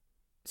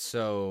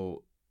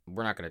 So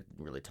we're not going to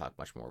really talk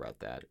much more about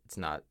that. It's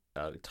not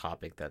a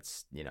topic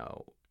that's,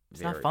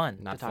 it's not fun.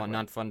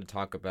 Not fun to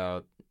talk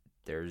about.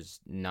 There's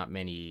not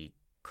many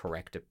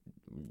correct,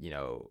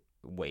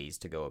 ways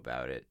to go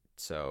about it.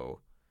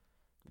 So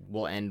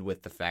we'll end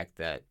with the fact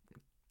that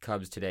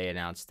Cubs today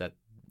announced that,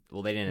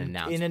 well, they didn't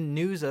announce. In a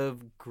news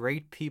of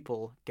great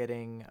people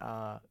getting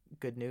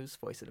good news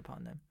foisted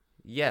upon them.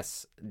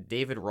 Yes,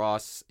 David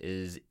Ross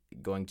is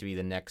going to be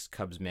the next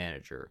Cubs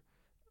manager.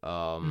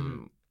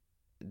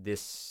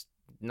 This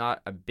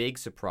not a big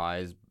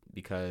surprise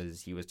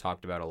because he was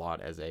talked about a lot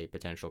as a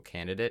potential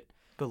candidate.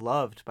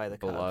 Beloved by the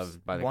Cubs.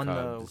 Won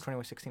Cubs. The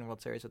 2016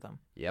 World Series with them.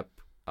 Yep.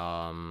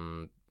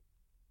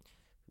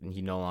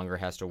 He no longer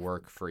has to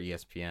work for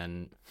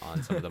ESPN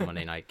on some of the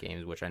Monday night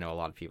games, which I know a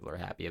lot of people are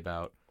happy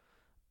about.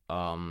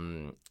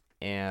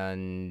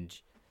 And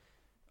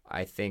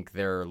I think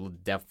they're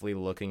definitely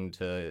looking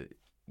to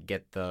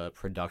get the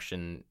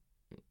production,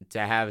 to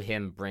have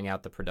him bring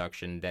out the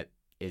production that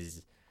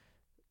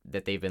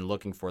they've been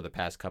looking for the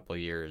past couple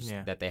of years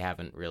that they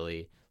haven't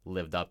really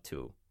lived up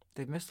to.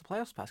 They've missed the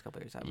playoffs the past couple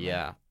of years, haven't they?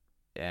 Yeah.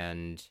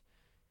 And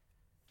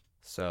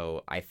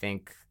so I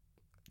think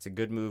it's a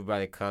good move by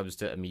the Cubs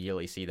to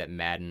immediately see that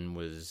Madden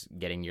was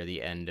getting near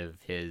the end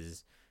of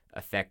his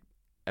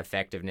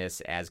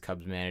effectiveness as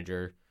Cubs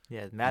manager.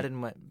 Yeah,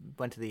 Madden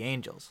went to the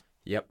Angels.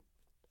 Yep.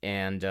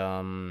 And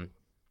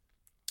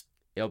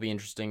it'll be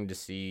interesting to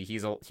see.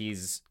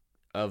 He's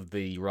of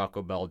the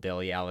Rocco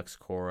Baldelli, Alex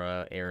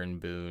Cora, Aaron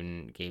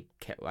Boone,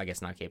 I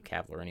guess not Gabe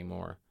Kapler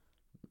anymore.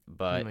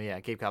 But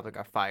Gabe Kapler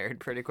got fired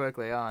pretty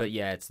quickly on. But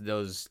yeah, it's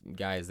those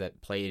guys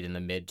that played in the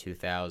mid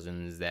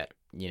 2000s that,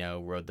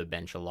 rode the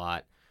bench a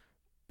lot,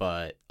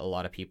 but a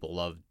lot of people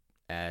loved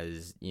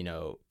as,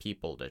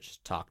 people to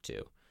just talk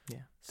to.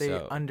 Yeah. They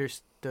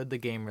understood the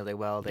game really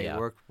well. They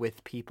worked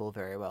with people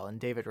very well. And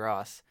David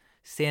Ross,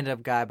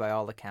 stand-up guy by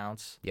all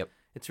accounts. Yep.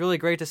 It's really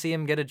great to see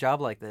him get a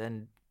job like that.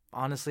 And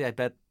honestly, I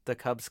bet the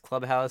Cubs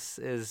clubhouse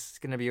is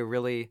going to be a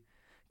really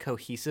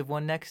cohesive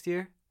one next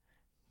year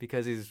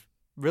because he's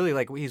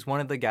really he's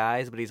one of the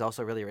guys, but he's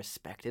also really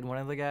respected one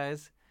of the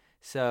guys.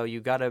 So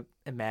you got to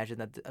imagine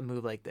that a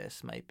move like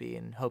this might be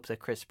in hopes that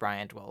Chris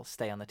Bryant will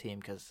stay on the team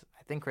because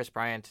I think Chris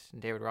Bryant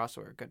and David Ross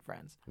were good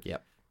friends.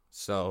 Yep.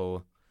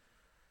 So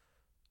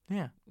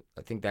yeah,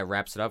 I think that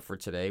wraps it up for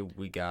today.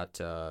 We got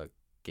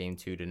Game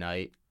 2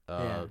 tonight.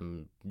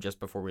 Just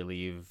before we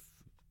leave,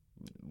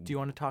 do you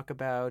want to talk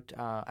about,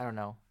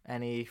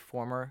 any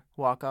former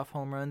walk-off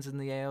home runs in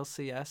the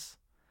ALCS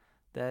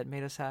that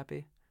made us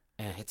happy?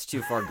 It's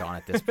too far gone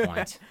at this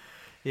point.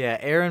 Yeah,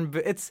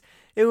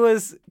 it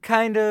was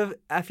kind of,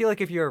 I feel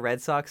like if you're a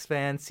Red Sox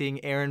fan,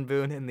 seeing Aaron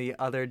Boone in the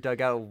other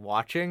dugout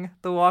watching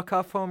the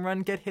walk-off home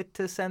run get hit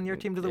to send your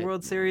team to the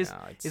World Series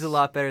is a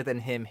lot better than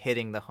him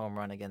hitting the home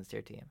run against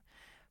your team.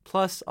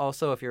 Plus,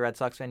 also, if you're a Red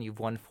Sox fan, you've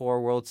won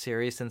 4 World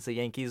Series since the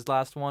Yankees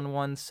last won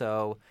one,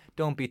 so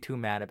don't be too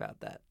mad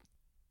about that.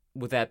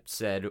 With that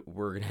said,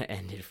 we're going to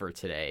end it for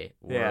today.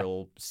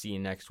 We'll see you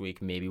next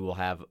week. Maybe we'll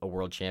have a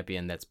world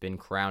champion that's been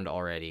crowned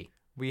already.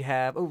 We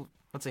have,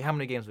 let's see, how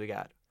many games we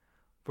got?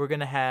 We're going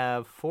to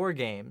have 4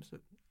 games.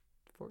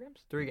 4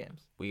 games? 3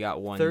 games. We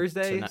got one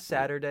Thursday, tonight.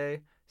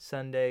 Saturday,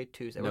 Sunday,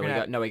 Tuesday.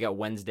 We got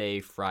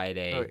Wednesday,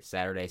 Friday,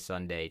 Saturday,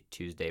 Sunday,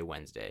 Tuesday,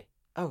 Wednesday.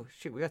 Oh,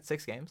 shoot, we got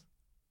 6 games.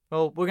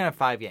 Well, we're going to have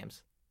 5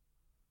 games.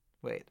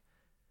 Wait.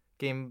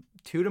 Game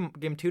 2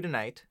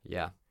 tonight.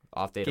 Yeah,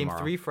 off day Game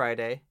tomorrow. 3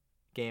 Friday.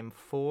 Game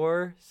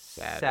 4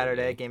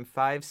 Saturday. Game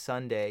 5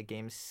 Sunday.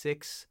 Game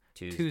 6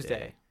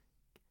 Tuesday.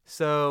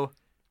 So,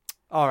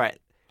 all right.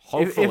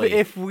 Hopefully.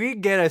 If we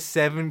get a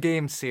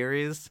 7-game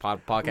series...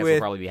 podcast will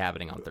probably be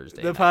happening on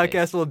Thursday. The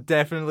podcast will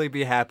definitely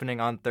be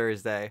happening on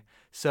Thursday.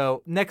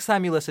 So next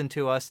time you listen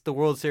to us, the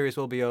World Series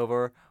will be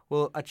over.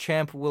 A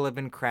champ will have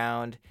been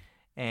crowned.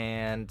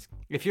 And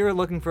if you're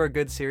looking for a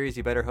good series,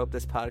 you better hope the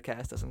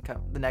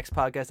next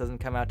podcast doesn't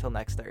come out till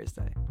next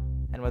Thursday.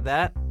 And with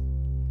that,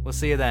 we'll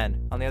see you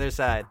then on the other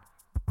side.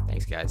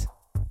 Thanks, guys.